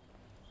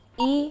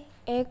 E-X-P-E-R-T.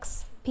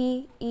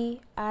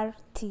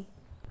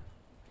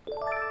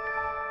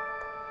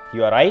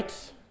 You are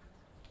right.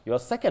 Your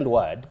second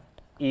word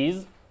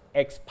is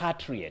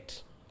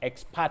expatriate.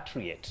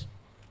 Expatriate.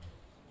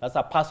 That's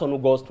a person who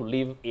goes to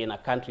live in a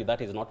country that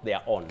is not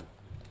their own.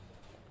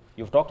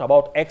 You've talked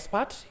about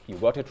expert. You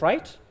got it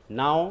right.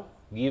 Now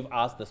give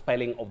us the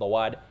spelling of the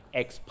word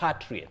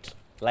expatriate.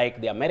 Like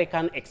the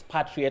American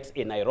expatriates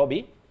in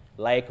Nairobi,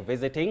 like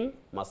visiting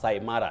Masai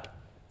Mara.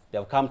 They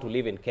have come to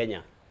live in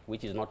Kenya,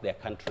 which is not their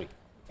country.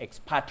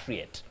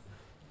 Expatriate.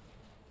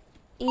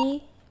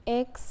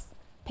 E-X-P-E-R-T-R-A-I-T.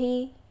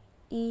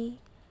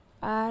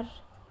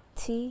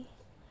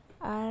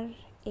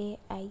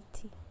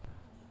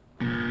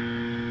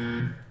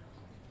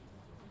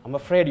 I'm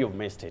afraid you've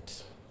missed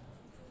it.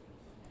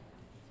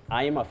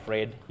 I am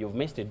afraid you've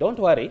missed it. Don't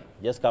worry.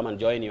 Just come and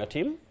join your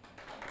team.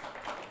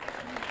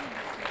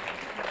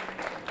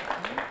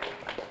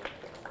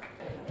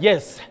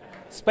 Yes,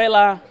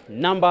 speller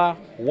number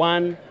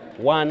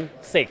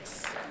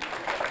 116.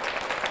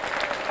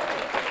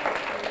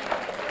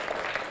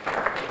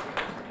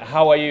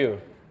 How are you?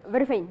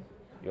 Very fine.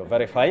 You're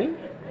very fine?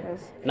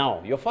 Yes.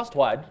 Now, your first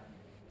word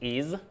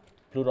is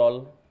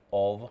plural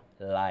of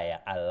liar,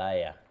 a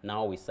liar.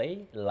 Now we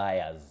say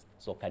liars.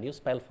 So can you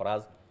spell for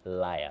us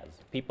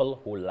liars? People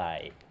who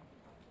lie.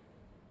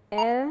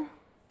 L-I-A-R-S.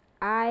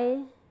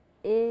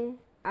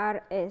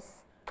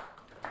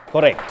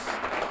 Correct.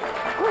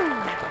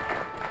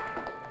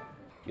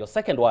 Your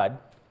second word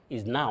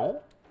is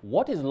now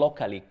what is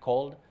locally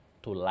called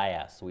to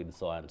liaise with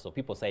so and so.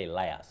 People say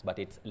liars, but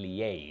it's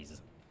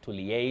liaise. To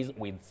liaise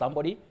with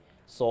somebody.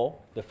 So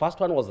the first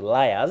one was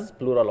liars,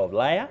 plural of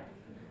liar.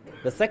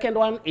 The second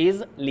one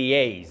is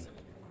liaise,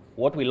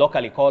 what we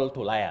locally call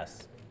to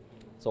liars.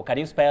 So can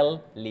you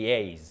spell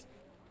liaise?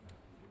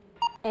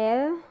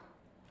 L-I-E-R-S.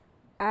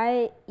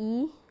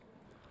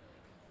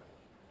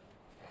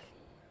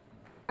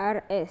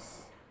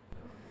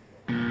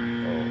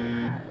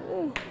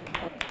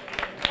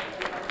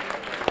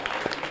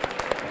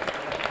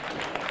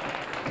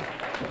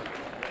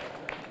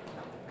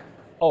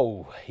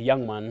 Oh,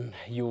 young man,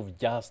 you've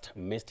just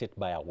missed it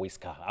by a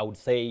whisker. I would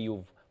say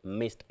you've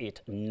missed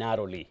it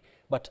narrowly.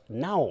 But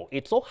now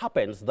it so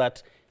happens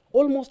that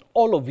almost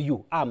all of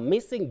you are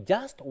missing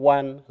just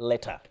one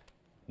letter,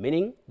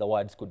 meaning the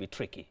words could be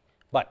tricky.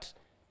 But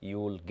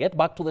you'll get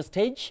back to the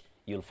stage,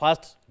 you'll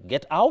first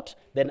get out,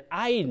 then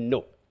I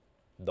know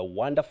the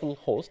wonderful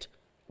host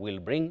will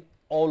bring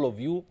all of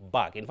you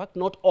back. In fact,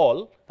 not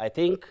all. I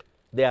think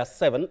there are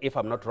 7, if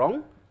I'm not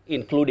wrong,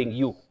 including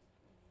you.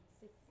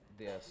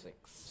 There are 6.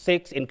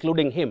 6,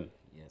 including him.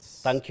 Yes.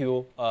 Thank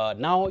you.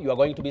 Now you are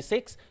going to be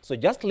 6. So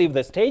just leave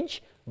the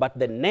stage, but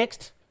the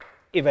next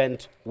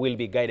event will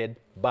be guided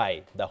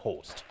by the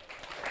host.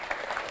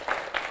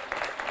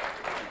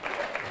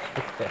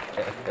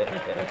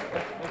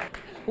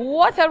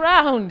 What a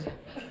round.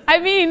 I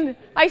mean,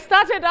 I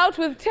started out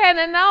with 10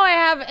 and now I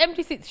have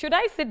empty seats. Should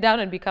I sit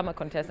down and become a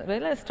contestant? Well,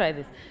 let's try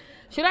this.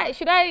 Should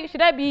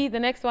I be the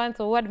next one?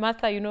 So word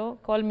master, you know,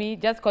 call me.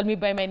 Just call me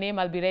by my name.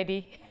 I'll be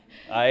ready.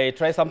 I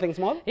try something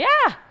small?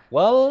 Yeah.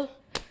 Well,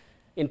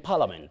 in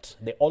Parliament,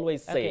 they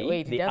always say okay,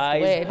 wait, the just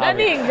eyes wait. have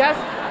Nothing, it. just,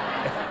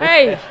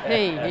 hey.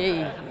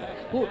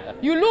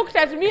 You looked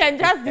at me and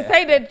just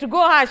decided to go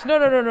harsh. No.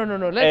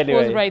 Let's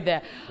Anyway. pause right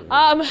there.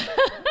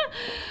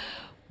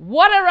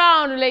 What a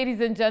round, ladies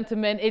and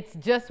gentlemen. It's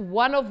just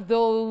one of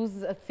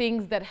those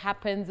things that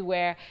happens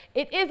where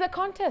it is a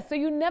contest, so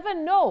you never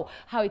know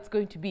how it's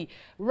going to be.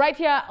 Right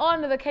here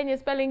on the Kenya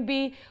Spelling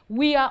Bee,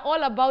 we are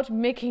all about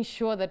making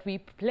sure that we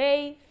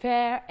play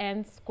fair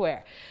and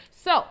square.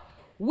 So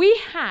we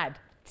had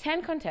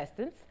 10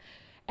 contestants,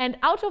 and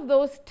out of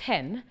those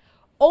 10,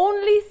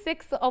 only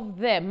 6 of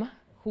them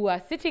who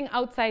are sitting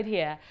outside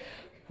here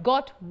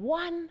got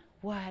one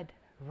word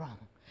wrong.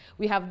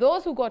 We have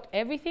those who got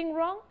everything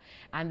wrong,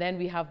 and then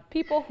we have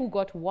people who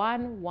got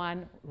one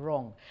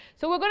wrong.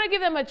 So we're going to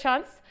give them a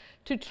chance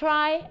to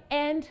try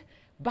and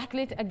battle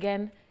it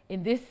again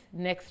in this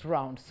next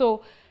round.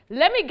 So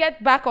let me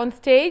get back on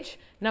stage.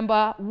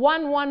 Number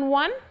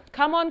 111,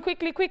 come on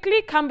quickly,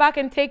 come back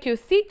and take your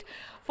seat.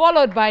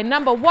 Followed by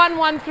number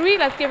 113,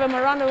 let's give him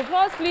a round of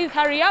applause. Please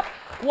hurry up.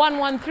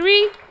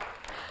 113,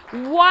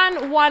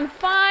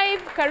 115,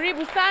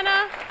 karibu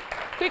sana.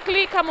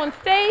 Quickly come on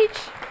stage.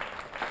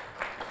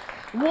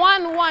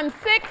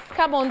 116,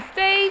 come on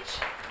stage.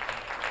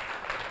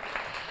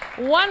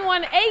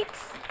 118,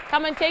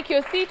 come and take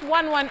your seat.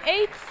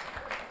 118,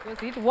 your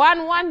seat.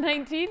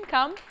 1119,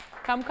 come,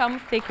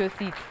 take your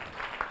seat.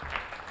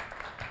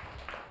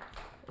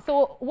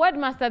 So,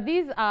 Wordmaster,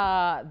 these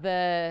are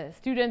the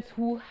students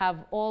who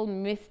have all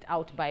missed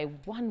out by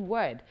one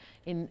word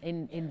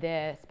in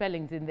their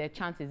spellings, in their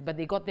chances, but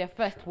they got their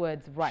first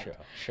words right.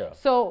 Sure.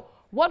 So,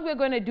 what we're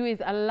going to do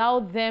is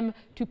allow them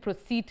to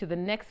proceed to the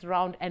next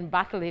round and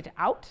battle it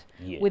out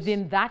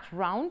within that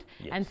round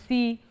and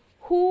see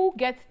who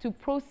gets to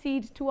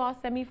proceed to our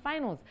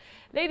semi-finals.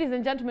 Ladies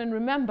and gentlemen,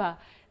 remember,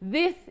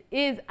 this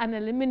is an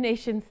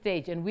elimination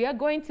stage, and we are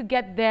going to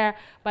get there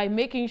by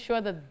making sure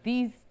that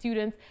these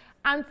students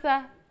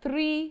answer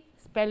 3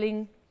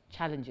 spelling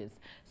challenges.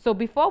 So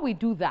before we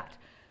do that,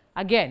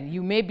 again,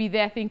 you may be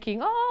there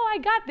thinking, oh, I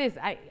got this.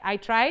 I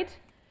tried.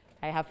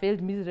 I have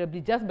failed miserably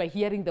just by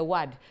hearing the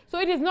word. So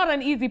it is not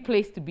an easy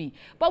place to be.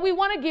 But we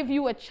want to give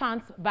you a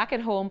chance back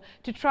at home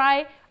to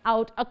try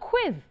out a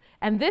quiz.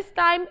 And this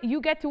time,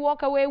 you get to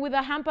walk away with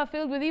a hamper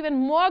filled with even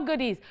more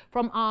goodies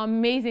from our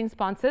amazing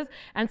sponsors.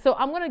 And so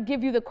I'm going to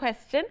give you the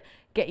question.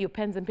 Get your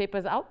pens and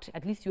papers out.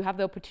 At least you have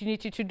the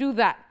opportunity to do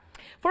that.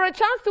 For a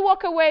chance to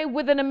walk away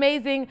with an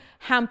amazing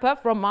hamper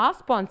from our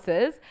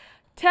sponsors,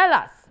 tell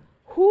us,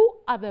 who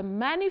are the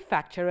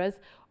manufacturers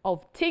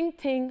of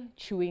TingTing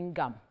chewing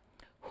gum?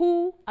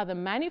 Who are the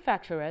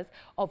manufacturers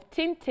of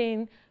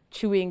TingTing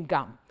chewing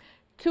gum?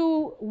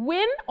 To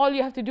win, all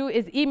you have to do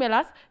is email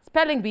us,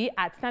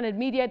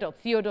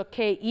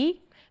 spellingbee@standardmedia.co.ke.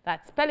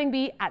 That's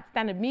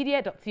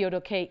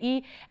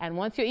spellingbee@standardmedia.co.ke. And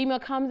once your email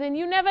comes in,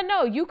 you never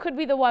know. You could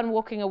be the one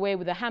walking away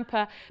with a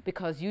hamper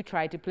because you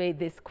tried to play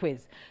this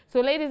quiz.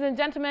 So ladies and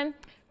gentlemen,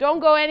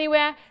 don't go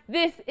anywhere.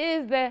 This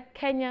is the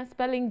Kenya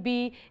Spelling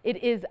Bee. It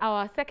is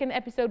our second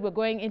episode. We're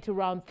going into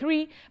round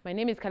 3. My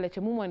name is Kale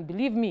Chamumu, and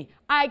believe me,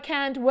 I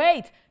can't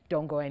wait.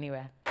 Don't go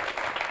anywhere.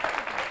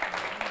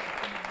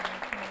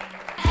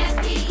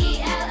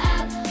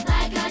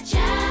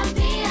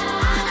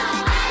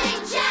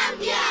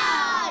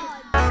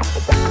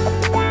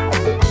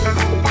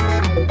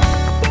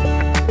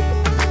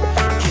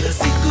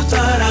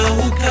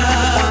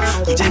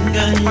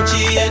 Kujenga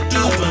nchi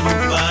yetu,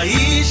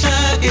 twanufaisha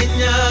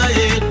Kenya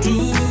yetu.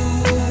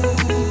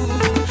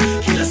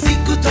 Kila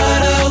siku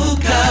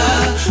tarauka,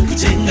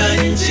 kujenga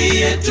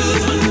nchi yetu,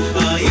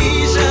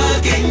 twanufaisha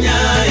Kenya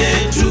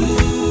yetu.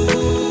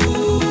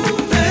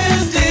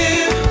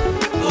 Festive,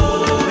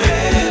 oh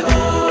hey oh.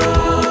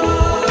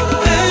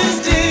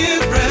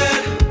 Festive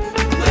bread,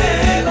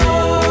 hey oh.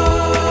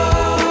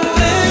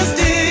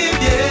 Festive,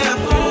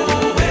 yeah,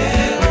 oh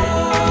hey oh.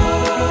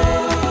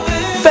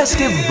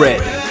 Festive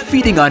bread,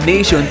 feeding our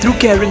nation through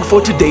caring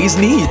for today's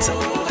needs.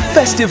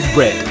 Festive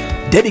bread,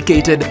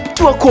 dedicated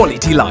to a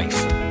quality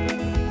life.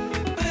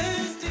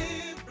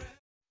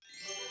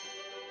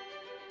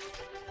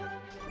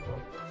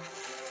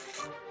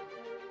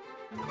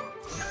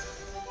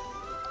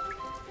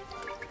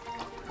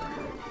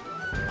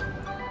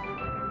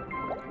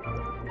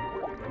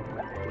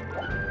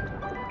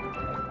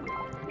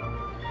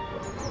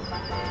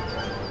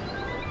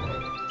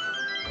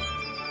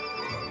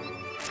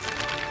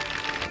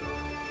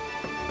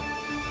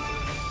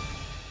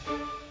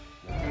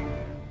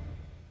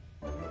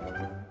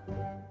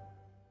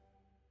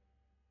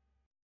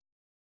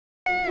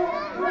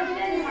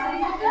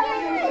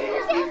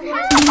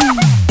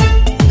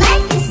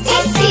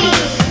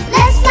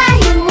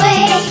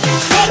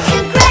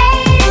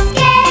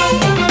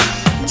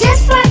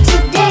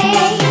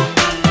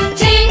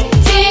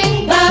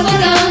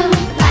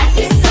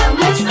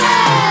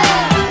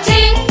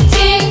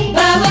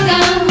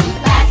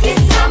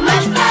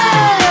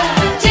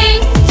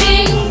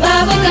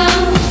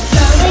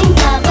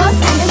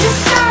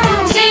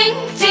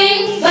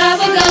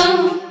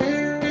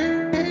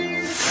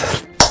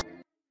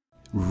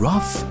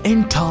 Rough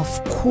and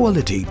tough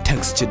quality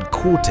textured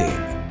coating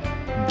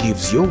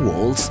gives your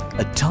walls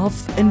a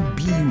tough and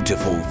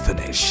beautiful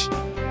finish.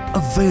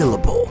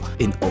 Available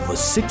in over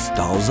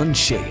 6,000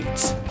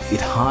 shades,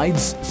 it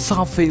hides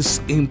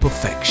surface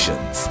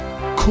imperfections.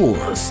 Call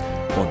us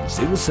on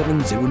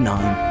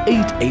 0709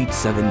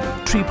 887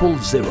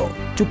 000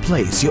 to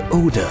place your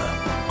order.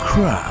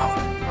 Crown.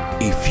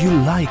 If you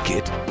like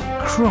it,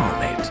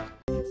 crown it.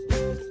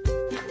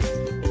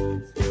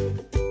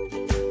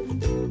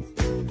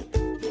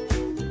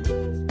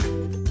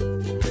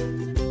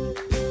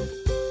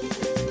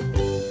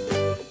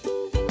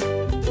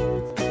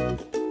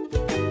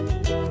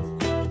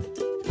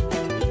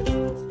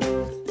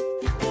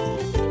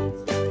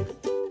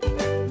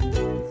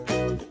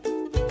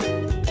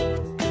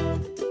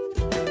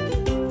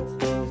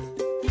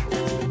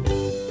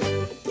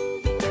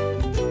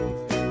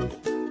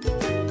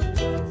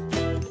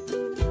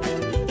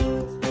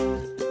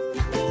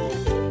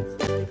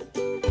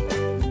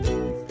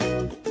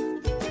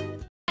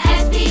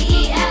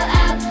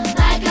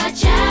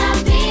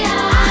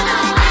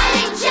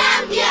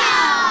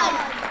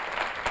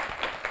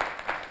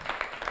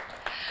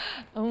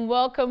 And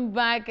welcome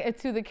back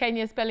to the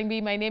Kenya Spelling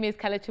Bee. My name is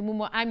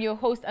Kalechimumo. I'm your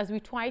host as we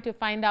try to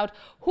find out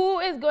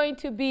who is going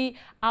to be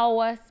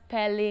our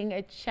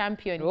spelling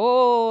champion.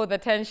 Oh, the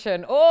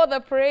tension, oh, the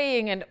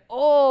praying, and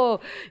oh,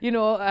 you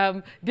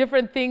know,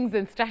 different things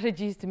and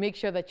strategies to make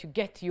sure that you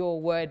get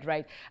your word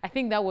right. I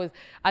think that was,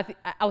 I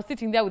was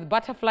sitting there with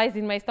butterflies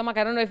in my stomach.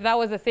 I don't know if that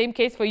was the same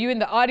case for you in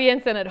the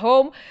audience and at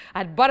home. I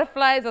had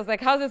butterflies. I was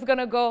like, how's this going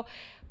to go?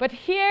 But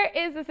here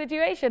is the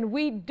situation.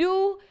 We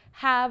do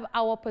have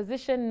our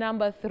position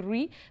number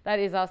 3. That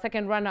is our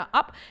second runner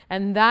up.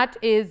 And that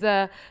is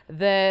the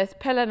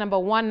speller number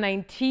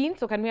 119.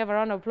 So can we have a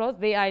round of applause?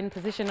 They are in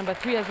position number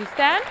 3 as we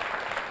stand.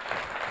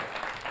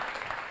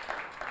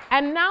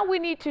 And now we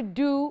need to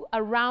do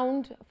a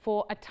round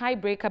for a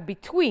tiebreaker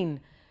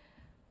between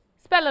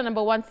speller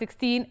number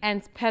 116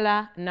 and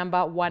speller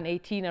number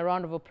 118. A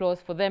round of applause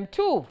for them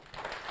too.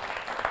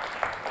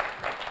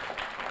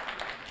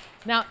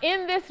 Now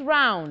in this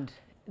round,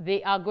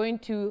 they are going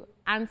to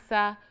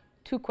answer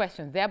 2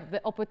 questions. They have the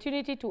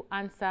opportunity to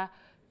answer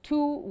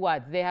 2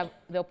 words. They have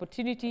the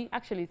opportunity,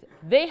 actually,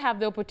 they have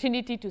the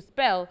opportunity to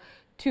spell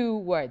 2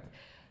 words.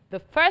 The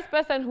first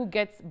person who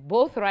gets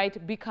both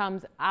right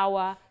becomes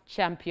our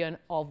champion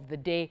of the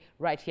day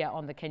right here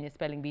on the Kenya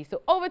Spelling Bee.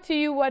 So over to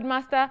you,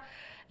 Wordmaster.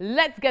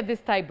 Let's get this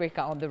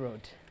tiebreaker on the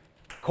road.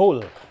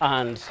 Cool.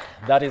 And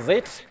that is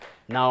it.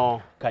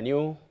 Now, can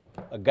you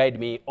guide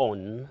me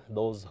on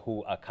those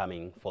who are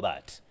coming for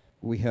that?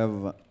 We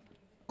have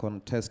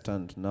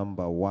contestant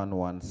number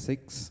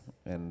 116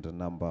 and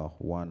number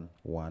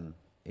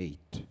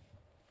 118.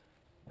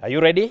 Are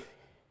you ready?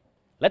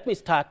 Let me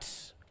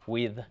start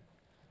with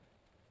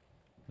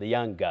the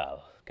young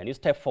girl. Can you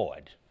step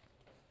forward?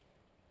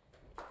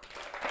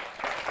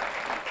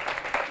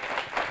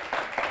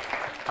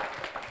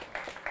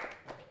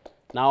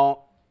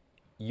 Now,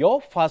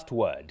 your first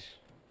word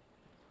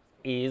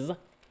is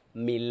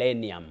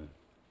millennium.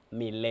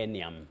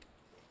 Millennium.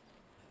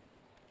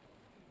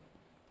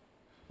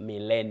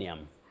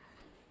 Millennium.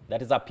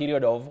 That is a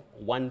period of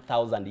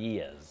 1,000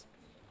 years.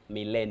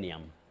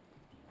 Millennium.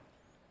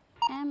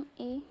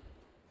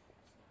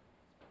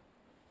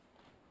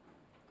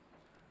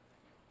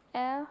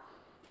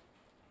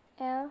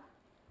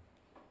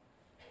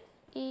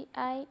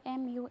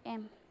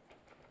 M-E-L-L-E-I-M-U-M.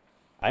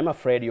 I'm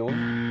afraid you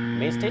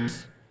missed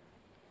it.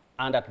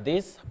 And at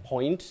this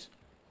point,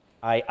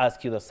 I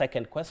ask you the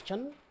second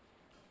question.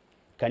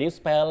 Can you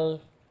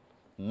spell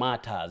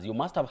martyrs? You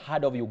must have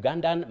heard of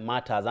Ugandan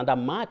martyrs. And a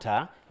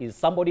martyr is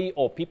somebody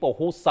or people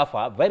who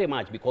suffer very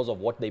much because of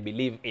what they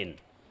believe in.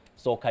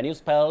 So can you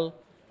spell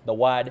the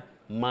word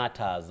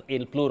martyrs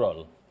in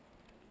plural?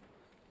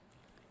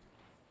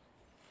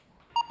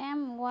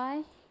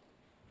 M-Y-T-H-R-S.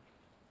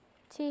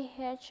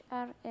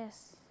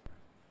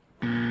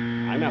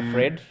 I'm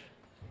afraid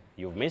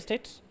you've missed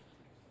it.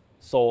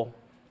 So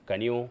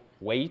can you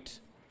wait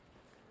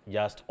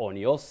just on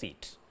your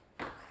seat?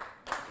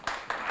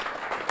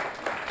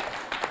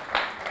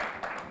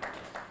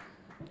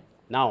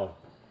 Now,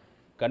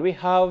 can we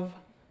have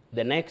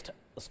the next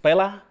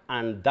speller?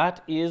 And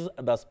that is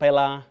the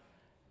speller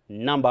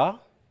number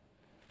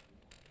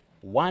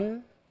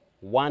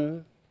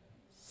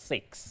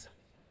 116.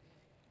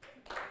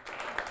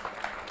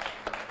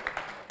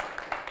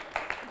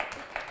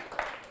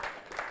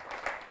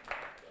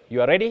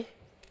 You are ready?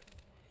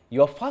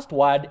 Your first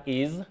word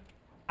is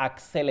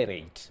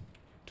accelerate.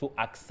 To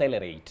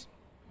accelerate.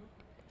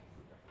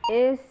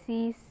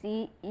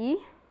 A-C-C-E-L-E-R-A-T-E.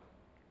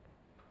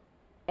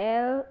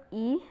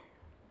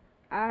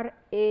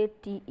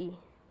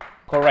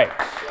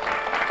 Correct.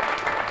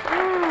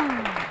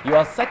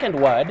 Your second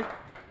word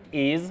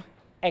is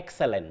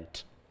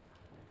excellent.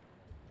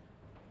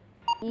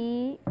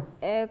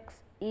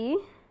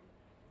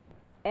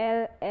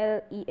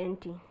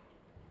 E-X-E-L-L-E-N-T.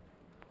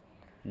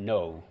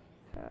 No.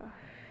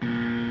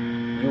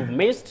 You've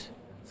missed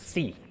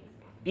C.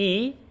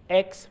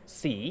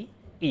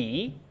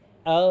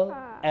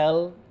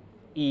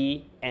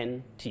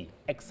 E-X-C-E-L-L-E-N-T.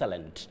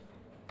 Excellent.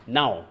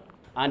 Now,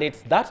 and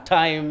it's that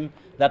time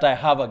that I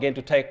have again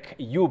to take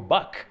you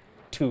back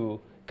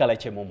to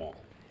Kalechimumo.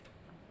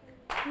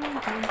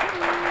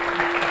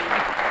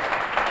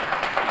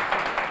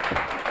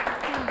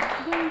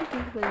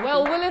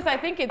 Well, Willis, I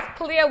think it's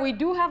clear we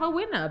do have a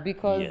winner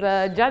because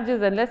Yes.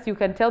 judges, unless you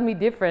can tell me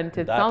different,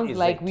 it That sounds is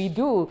like it. we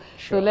do.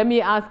 Sure. So let me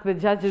ask the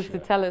judges to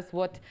tell us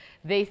what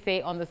they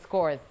say on the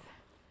scores.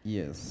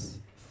 Yes,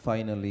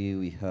 finally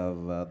we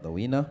have the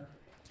winner.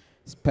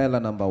 Speller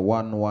number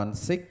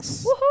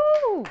 116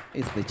 Woohoo!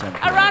 is the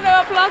champion. A round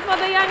of applause for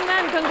the young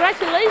man.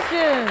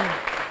 Congratulations.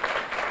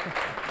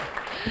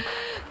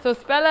 So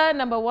speller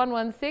number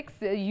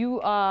 116,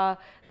 you are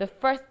the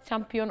first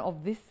champion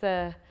of this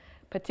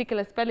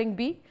particular spelling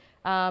bee.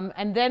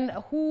 And then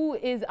who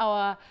is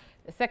our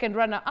second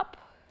runner-up?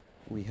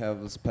 We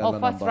have speller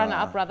first number...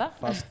 runner-up, rather.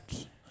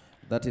 First,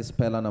 that is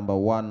speller number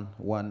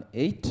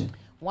 118.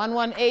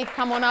 118,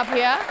 come on up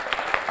here.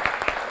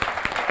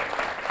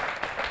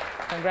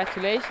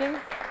 Congratulations.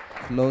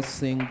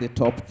 Closing the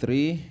top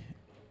 3,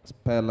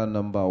 speller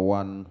number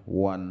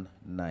 119.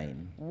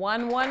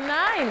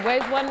 119.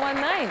 Where's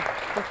 119?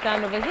 Just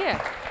stand over here.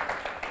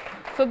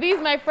 So these,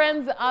 my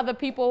friends, are the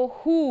people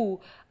who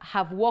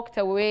have walked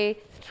away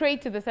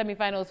straight to the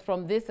semifinals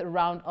from this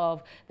round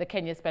of the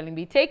Kenya Spelling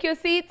Bee. Take your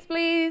seats,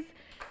 please.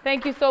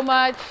 Thank you so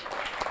much.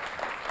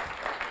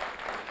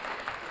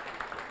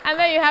 And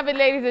there you have it,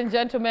 ladies and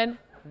gentlemen.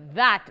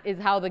 That is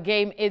how the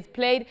game is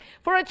played.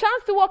 For a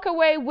chance to walk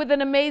away with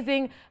an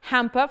amazing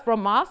hamper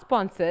from our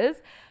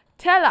sponsors,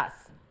 tell us,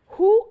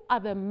 who are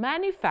the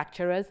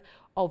manufacturers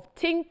of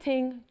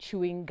TingTing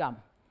chewing gum?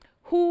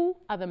 Who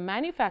are the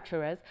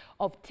manufacturers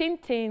of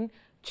TingTing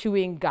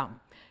chewing gum?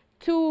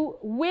 To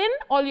win,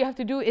 all you have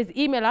to do is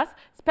email us,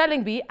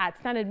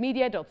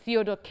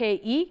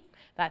 spellingbee@standardmedia.co.ke.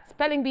 That's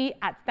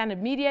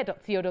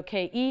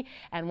spellingbee@standardmedia.co.ke.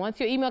 And once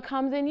your email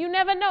comes in, you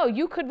never know.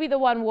 You could be the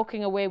one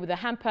walking away with a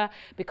hamper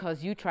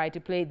because you tried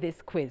to play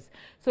this quiz.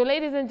 So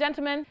ladies and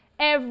gentlemen,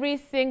 every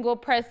single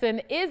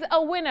person is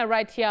a winner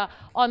right here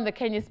on the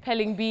Kenya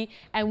Spelling Bee.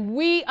 And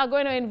we are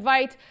going to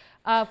invite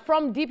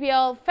from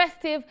DPL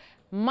Festive,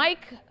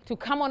 Mike, to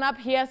come on up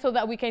here so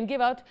that we can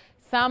give out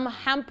some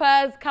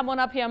hampers. Come on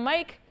up here,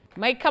 Mike.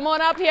 Mike, come on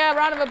up here.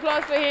 Round of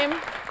applause for him.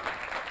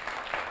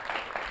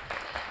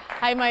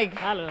 Hi, Mike.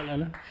 Hello,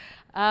 hello.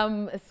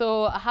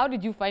 So how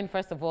did you find,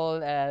 first of all,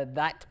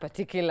 that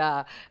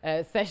particular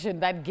session?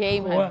 That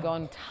game has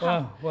gone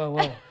tough.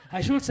 Wow.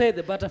 I should say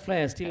the butterfly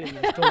is still in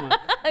my stomach.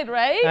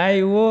 Right?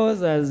 I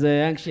was as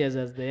anxious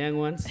as the young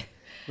ones,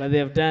 but they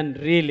have done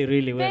really,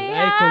 really well.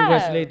 I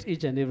congratulate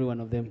each and every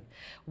one of them.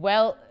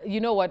 Well,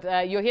 you know what?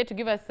 You're here to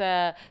give us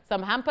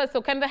some hampers.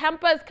 So can the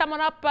hampers come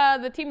on up?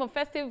 The team of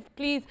Festive,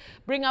 please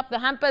bring up the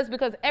hampers,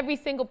 because every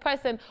single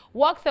person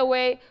walks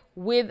away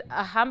with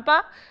a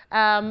hamper.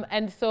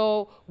 And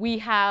so we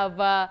have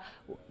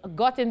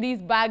got in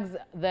these bags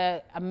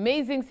the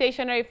amazing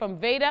stationery from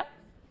Veda.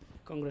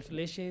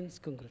 Congratulations,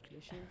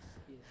 congratulations.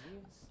 Yes.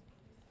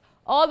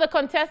 All the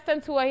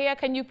contestants who are here,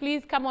 can you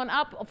please come on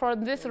up for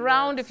this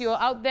round? If you're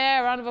out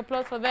there, a round of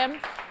applause for them.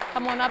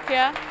 Come on up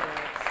here.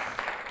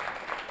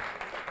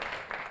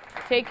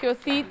 Take your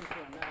seats.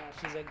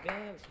 She's a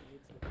girl.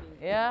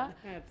 Yeah.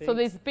 So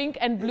there's pink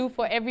and blue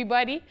for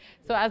everybody.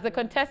 So as the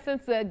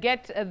contestants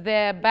get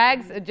their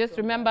bags, just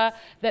remember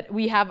that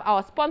we have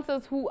our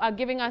sponsors who are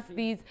giving us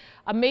these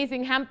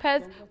amazing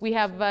hampers. We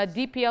have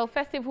DPL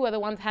Festive, who are the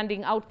ones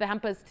handing out the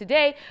hampers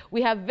today.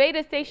 We have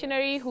Veda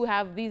Stationery, who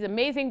have these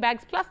amazing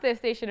bags, plus their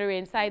stationery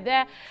inside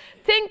there.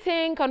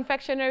 TingTing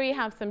Confectionery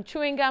have some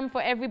chewing gum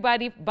for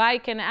everybody by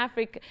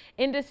Kenafric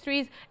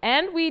Industries.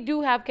 And we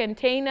do have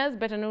Kentainers,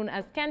 better known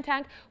as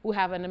Kentainers, who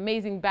have an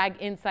amazing bag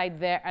inside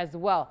there as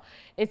well.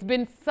 It's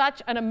been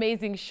such an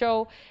amazing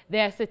show.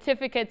 There are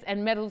certificates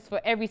and medals for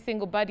every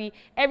single buddy.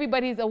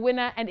 Everybody's a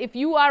winner. And if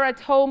you are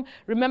at home,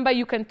 remember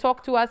you can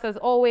talk to us as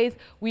always.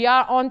 We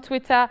are on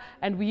Twitter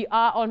and we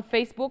are on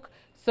Facebook.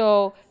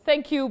 So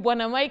thank you,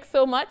 Bwana Mike,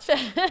 so much.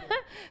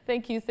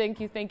 Thank you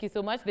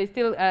so much. They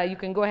still, you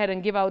can go ahead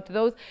and give out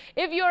those.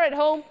 If you're at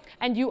home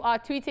and you are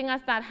tweeting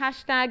us, that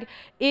hashtag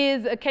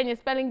is Kenya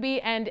Spelling Bee,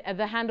 and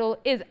the handle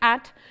is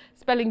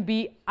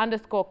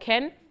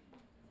 @SpellingBee_Ken.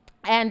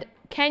 And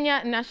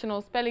Kenya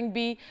National Spelling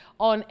Bee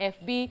on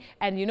FB.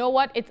 And you know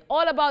what? It's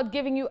all about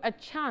giving you a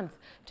chance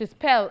to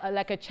spell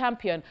like a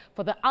champion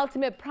for the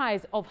ultimate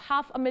prize of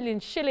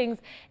 $500,000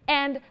 shillings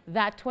and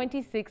that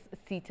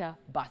 26-seater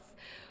bus.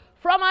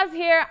 From us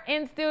here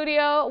in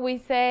studio, we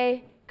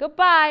say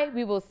goodbye.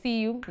 We will see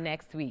you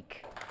next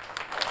week.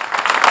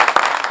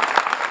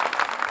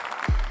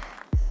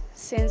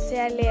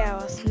 Sincerely, I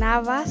was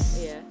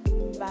nervous,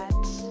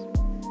 but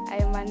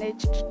I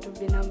managed to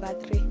be number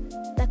 3.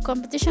 The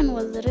competition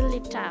was really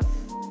tough,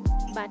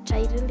 but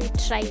I really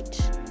tried,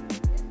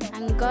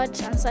 and God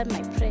answered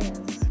my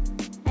prayers.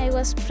 I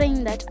was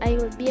praying that I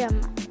will be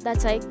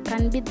that I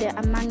can be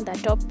among the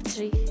top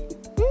 3.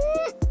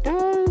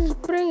 I was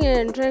praying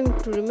and trying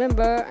to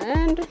remember,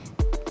 and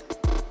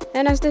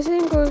as the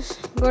saying goes,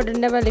 God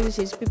never leaves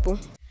his people.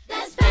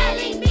 The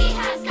spelling bee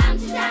has come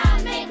to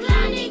town, make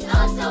learning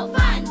also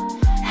fun.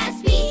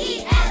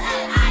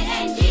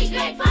 S-P-E-L-L-I-N-G,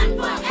 great fun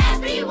for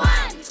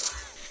everyone.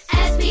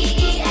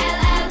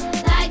 S-P-E-L-L,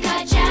 like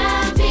a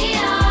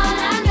champion.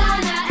 I'm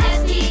gonna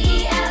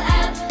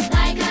S-P-E-L-L,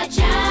 like a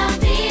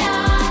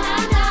champion.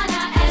 I'm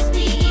gonna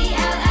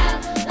S-P-E-L-L,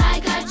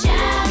 like a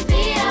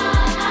champion.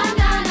 I'm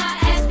gonna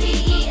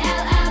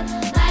S-P-E-L-L,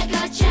 like a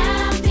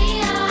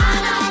champion.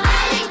 I'm a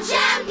spelling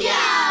champion.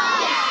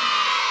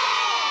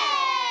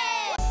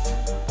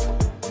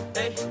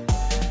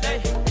 Hey,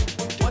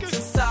 what's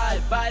inside?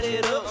 Bite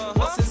it up.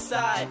 What's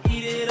inside?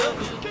 Eat it up.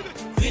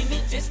 Creamy,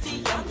 tasty,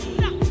 yummy.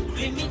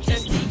 Creamy,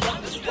 tasty,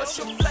 yummy. What's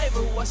your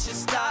flavor? What's your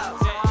style?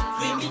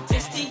 Creamy,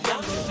 tasty,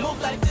 yummy. Move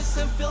like this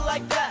and feel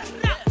like that.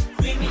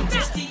 Creamy,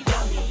 tasty,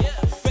 yummy.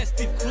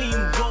 Festive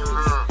cream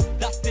rolls,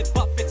 that's the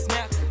perfect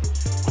snack.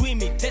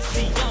 Creamy,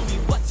 tasty, yummy.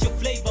 What's your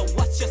flavor?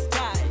 What's your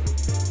style?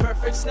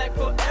 Perfect snack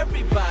for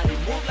everybody.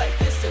 Move like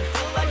this and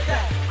feel like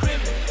that.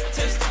 Creamy,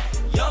 tasty,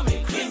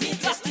 yummy. Creamy,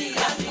 tasty,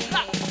 yummy.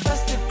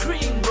 Festive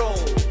cream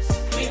rolls.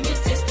 Creamy,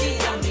 tasty,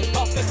 yummy.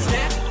 Perfect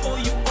snack for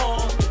you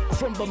all.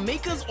 From the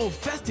Makers of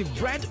Festive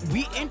bread,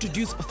 we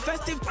introduce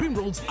Festive cream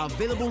rolls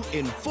available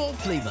in 4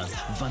 flavors: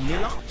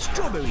 vanilla,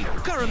 strawberry,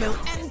 caramel,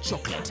 and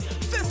chocolate.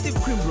 Festive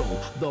cream roll,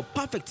 the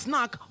perfect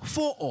snack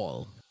for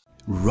all.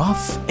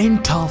 Rough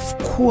and tough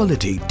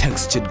quality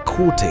textured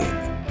coating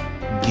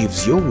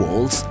gives your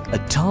walls a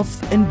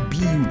tough and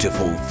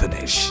beautiful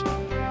finish.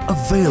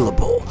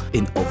 Available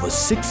in over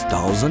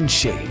 6,000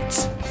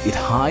 shades. It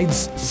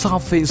hides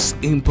surface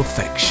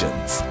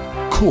imperfections.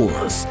 Call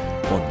us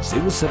on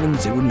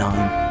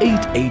 0709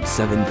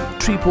 887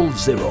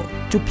 000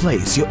 to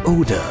place your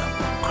order.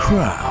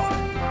 Crown.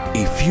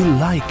 If you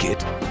like it,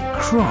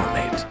 crown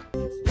it.